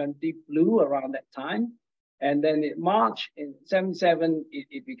it. It turned deep blue around that time. And then in March in 77,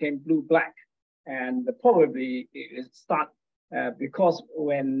 it became blue-black. And probably it started because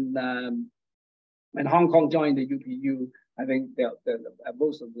when Hong Kong joined the UPU, I think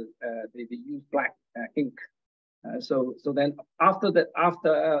most of they used black ink. So then after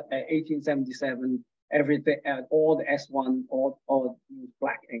 1877, everything, all the S1 all used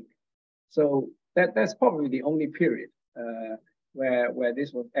black ink. So that's probably the only period where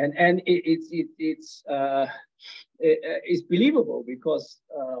this was, and it's believable because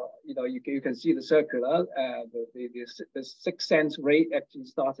you can see the circular. The 6 cents rate actually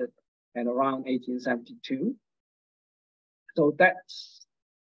started at around 1872. So that's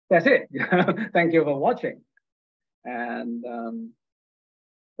it. Thank you for watching. And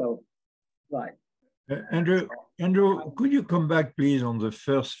so right. Andrew, could you come back, please, on the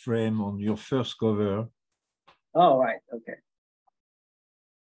first frame, on your first cover? Oh, right. Okay.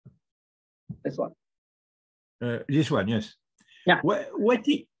 This one. This one, yes. Yeah. What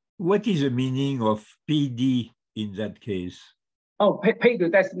is the meaning of PD in that case? Oh, pay to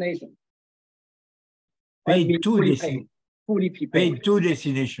destination. Paid to destination. Fully prepaid. Paid to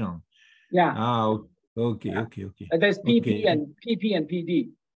destination. Yeah. Ah, okay, yeah. Okay. There's PP okay. and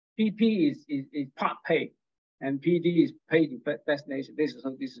PD. PP is part pay, and PD is paid to destination. This is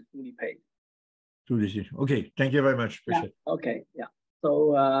fully paid. To destination. Okay, thank you very much. Appreciate it. Okay, yeah.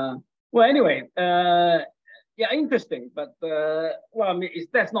 So well, anyway, yeah, interesting, but well, I mean,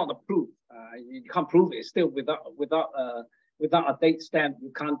 that's not a proof. You can't prove it. Still, without a date stamp,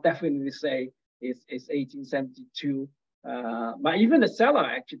 you can't definitely say it's 1872. But even the seller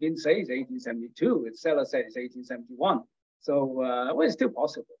actually didn't say it's 1872. The seller said it's 1871. So well, it's still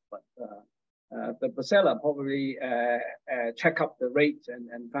possible, but the seller probably checked up the rate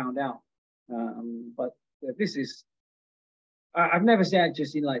and found out. But this is I've never actually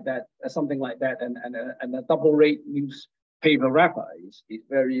seen like that, something like that, and a double rate newspaper wrapper is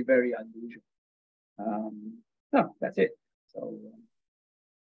very, very unusual. No, that's it. So,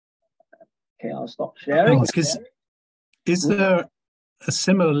 okay, I'll stop sharing. Is there a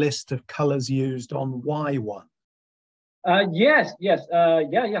similar list of colors used on Y1? Yes. Yeah.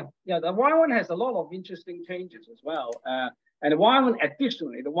 The Y1 has a lot of interesting changes as well. And the Y1,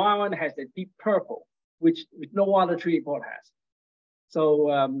 additionally, the Y1 has a deep purple, which no other tree report has. So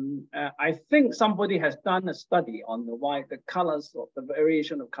I think somebody has done a study on the colors of the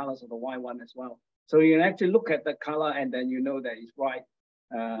variation of colors of the Y1 as well. So you can actually look at the color and then you know that it's right.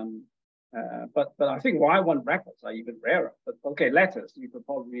 But I think Y1 records are even rarer. But okay, letters you could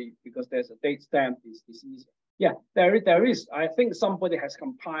probably, because there's a date stamp, is easier. Yeah, there is. I think somebody has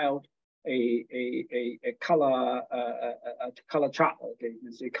compiled a color chart. Okay, you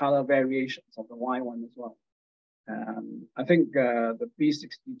can see color variations of the Y1 as well. I think the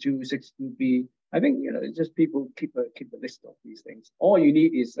B62, 62B. I think it's just people keep a list of these things. All you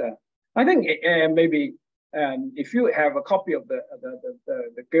need is I think maybe if you have a copy of the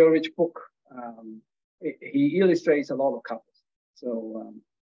Gurridge book, he illustrates a lot of colors. So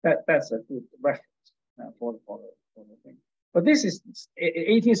that's a good reference for the thing. But this is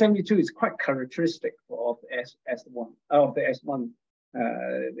 1872 is quite characteristic of the S1 of the S1.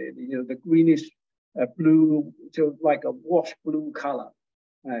 The greenish blue to like a wash blue color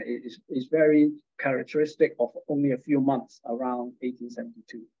is very characteristic of only a few months around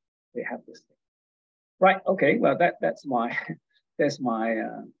 1872. They have this thing. Right. Okay. Well, that's my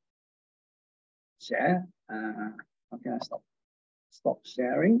share. Okay, I stop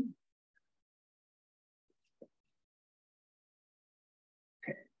sharing.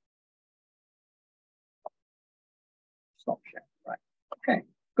 Okay. Stop sharing. Right. Okay.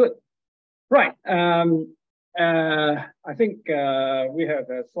 Good. Right. I think we have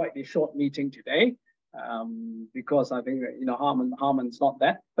a slightly short meeting today. Because I think Harmon's not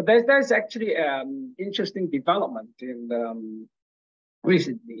there, but there's actually interesting development in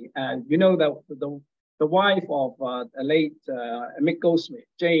recently, and that the wife of a late Mick Goldsmith,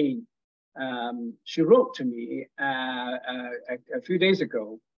 Jane, she wrote to me a few days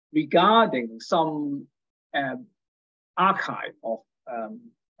ago regarding some archive of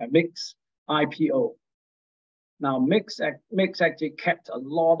Mick's IPO. Now Mick actually kept a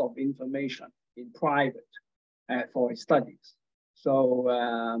lot of information in private for his studies. So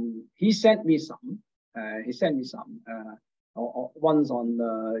he sent me some. Ones on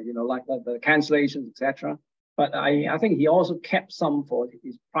the like the cancellations, etc. But I think he also kept some for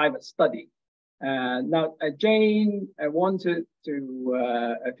his private study. Now Jane wanted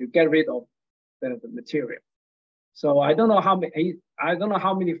to get rid of the material. So I don't know how many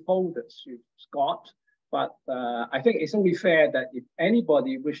folders she's got, but I think it's only fair that if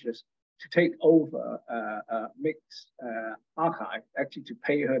anybody wishes to take over Mick's archive, actually to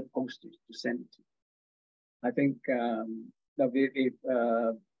pay her postage to send it to. I think if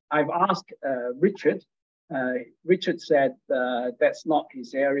I've asked Richard. Richard said that's not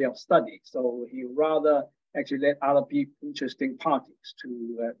his area of study, so he would rather actually let other people, interesting parties,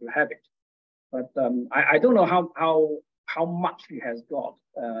 to have it. But I don't know how much he has got,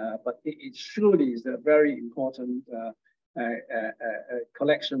 but it surely is a very important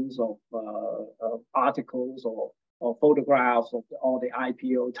collections of articles or photographs of all the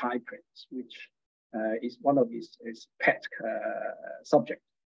IPO type prints, which is one of his pet subject.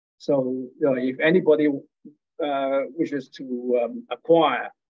 So if anybody wishes to acquire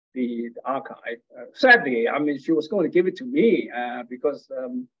the archive, sadly, I mean, she was going to give it to me because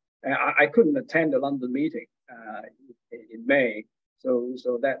I couldn't attend the London meeting in May, so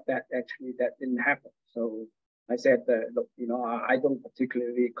that didn't happen. So I said, look, I don't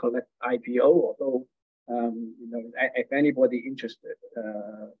particularly collect IPO, although if anybody interested,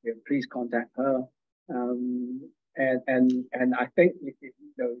 please contact her. And I think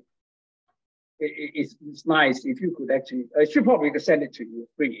it's nice if you could actually. She probably could send it to you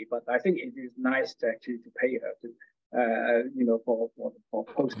free, but I think it is nice to actually to pay her to for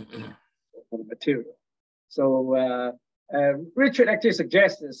posting for the material. So Richard actually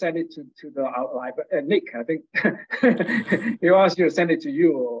suggested send it to the library. Nick, I think he asked you to send it to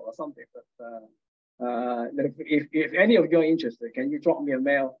you or something. But if any of you are interested, can you drop me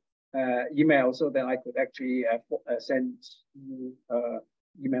a email so that I could actually send you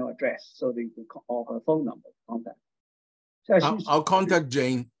email address so that you can call her phone number contact. So I'll contact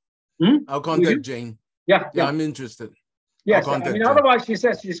Jane. I'll contact Jane. Yeah, I'm interested. Yes, I mean, otherwise she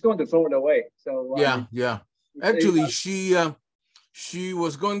says she's going to throw it away. So yeah. Actually, she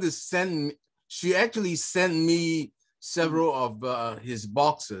was going to send. She actually sent me several of his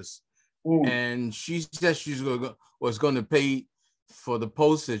boxes, and she said was going to pay for the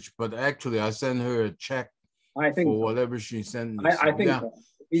postage, but actually I sent her a check for whatever she sent me. I think so.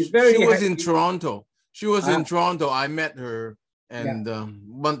 He's very she was happy. in Toronto. She was in Toronto. I met her and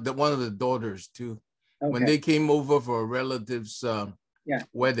one of the daughters too. When they came over for a relative's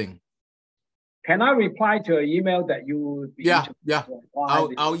wedding. Can I reply to an email that you would be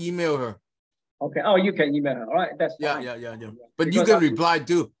I'll email her. Okay. Oh, you can email her. All right. That's fine. Yeah. But because you can reply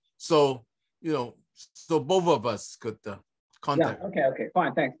too. So, so both of us could contact. Yeah. Okay.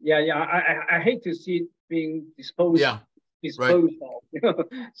 Fine. Thanks. Yeah. I hate to see it being disposed of.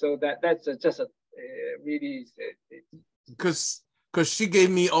 So that's just a really. Because she gave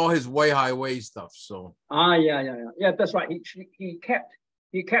me all his way highway stuff. So. Yeah. That's right.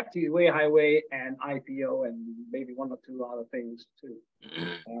 He kept his way highway and IPO and maybe one or two other things too,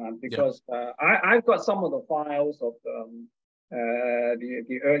 because I've got some of the files of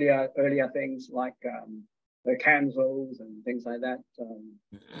the earlier things like the cancels and things like that,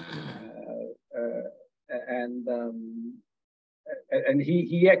 and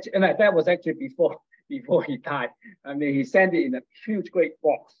he actually, and that was actually before he died. I mean, he sent it in a huge great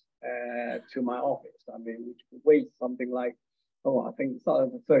box to my office. I mean, which weighs something like, I think it's sort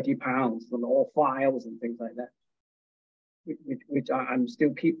of 30 pounds and all files and things like that, which I'm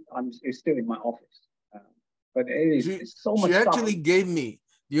still it's still in my office. But it's so much stuff. She actually gave me,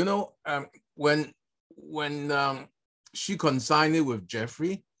 when she consigned it with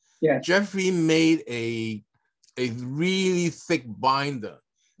Jeffrey, Jeffrey made a really thick binder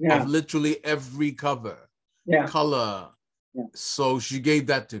of literally every cover, color. Yeah. So she gave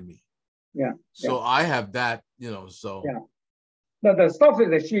that to me. Yeah. So I have that, so. Yeah. No, the stuff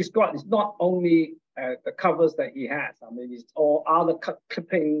that she's got is not only the covers that he has. I mean, it's all other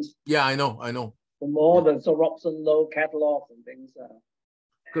clippings. Yeah, I know. From all the Robson Lowe catalogs and things.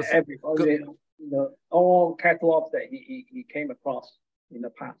 All catalogs that he came across in the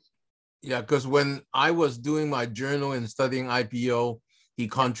past. Yeah, because when I was doing my journal and studying IPO, he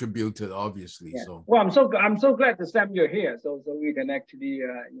contributed, obviously. Yeah. So. Well, I'm so glad that Sam, you're here, so we can actually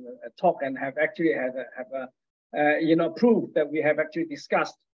talk and have a proof that we have actually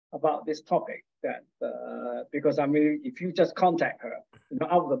discussed about this topic. That because I mean, if you just contact her,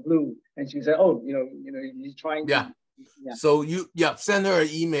 out of the blue, and she said, he's trying. Yeah. So send her an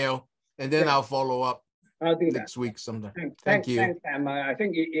email, and then I'll follow up. I'll do next week sometime. Thank you. Thanks, Sam. I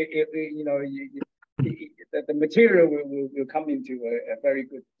think the material will come into a very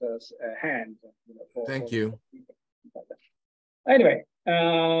good hand. Thank you. Anyway.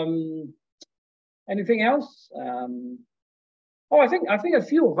 Anything else? I think a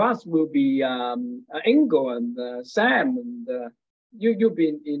few of us will be Ingo and Sam, and you've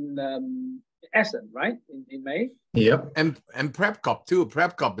been in Essen, right? In May. Yep. And Prep Cop too.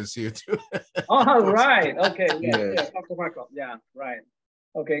 Prep Cop is here too. Right. Okay. Yeah. Dr. Prakop. Yeah. Right.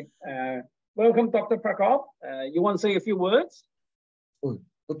 Okay. Welcome, Dr. Prakop. You want to say a few words? Oh,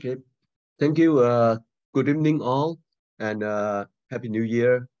 okay. Thank you. Good evening, all, and Happy New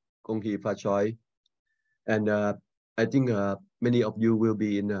Year. Kong Hee Fa Choi. And I think many of you will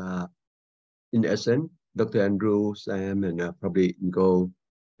be in Essen, Dr. Andrew, Sam, and probably Ingo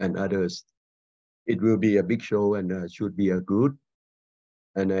and others. It will be a big show and should be a good.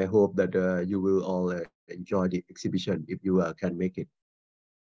 And I hope that you will all enjoy the exhibition if you can make it.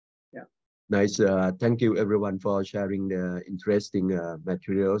 Yeah. Nice. Thank you everyone for sharing the interesting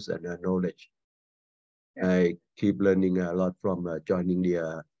materials and knowledge. Yeah. I keep learning a lot from joining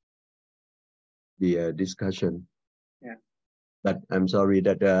the discussion. Yeah. But I'm sorry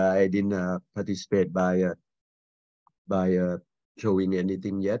that I didn't participate by showing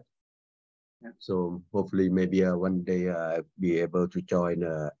anything yet. Yeah. So hopefully maybe one day I'll be able to join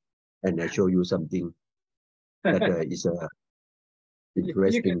and show you something that is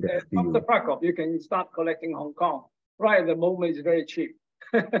interesting. Dr. Prakop, you can start collecting Hong Kong. Right at the moment, it's very cheap.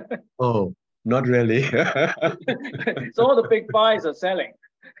 Oh, not really. So all the big buys are selling.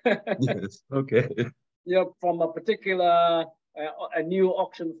 Yes. Okay. From a particular a new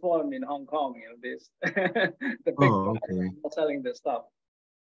auction forum in Hong Kong. This the big buys are selling the stuff.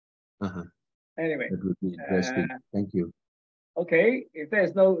 Anyway, that would be interesting. Thank you. Okay, if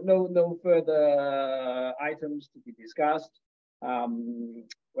there's no further items to be discussed,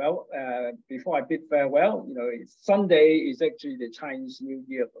 before I bid farewell, Sunday is actually the Chinese New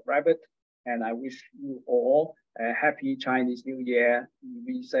Year of the Rabbit, and I wish you all a happy Chinese New Year.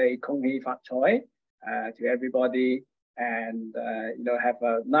 We say Kong Hee Fa Choi to everybody, and have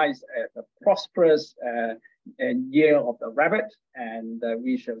a nice, prosperous year of the rabbit, and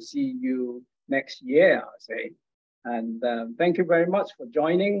we shall see you next year, I say. And thank you very much for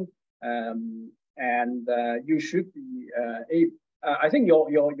joining. You should be I think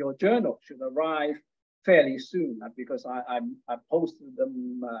your journal should arrive fairly soon because I posted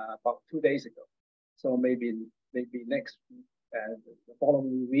them about 2 days ago. So maybe next week, the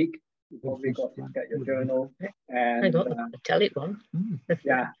following week, you probably got to get your journal. And I got the Philatelic one.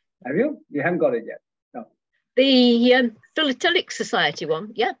 Yeah, have you? You haven't got it yet. No. The Philatelic Society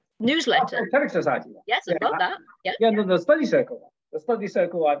one, yeah, newsletter. Philatelic Society one. Yes, I've got that. Yeah. Yeah, no, the study circle one. The study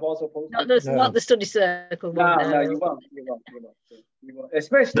circle I've also posted. Not the study circle one. No, you won't.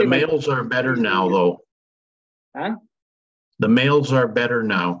 Especially the mails are better now, though. Huh? The mails are better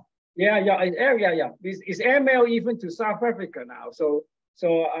now. Yeah. It's airmail even to South Africa now. So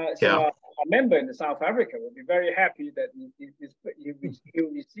a member in South Africa will be very happy that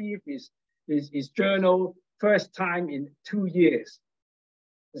he'll receive his journal first time in 2 years.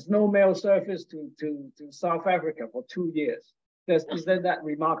 There's no mail service to South Africa for 2 years. Isn't that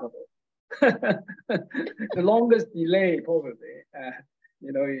remarkable? The longest delay, probably.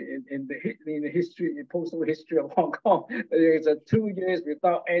 In the postal history of Hong Kong, there's 2 years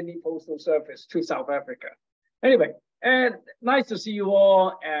without any postal service to South Africa. Anyway, nice to see you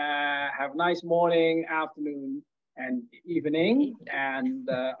all. Have a nice morning, afternoon, and evening. And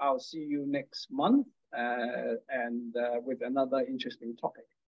I'll see you next month with another interesting topic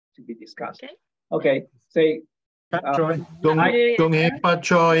to be discussed. Okay. Say. Choi. Gong hei pa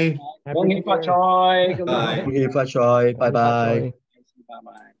Choi. Gong hei pa Choi. Gong hei pa Choi. Bye bye. Bye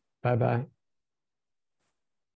bye. Bye bye.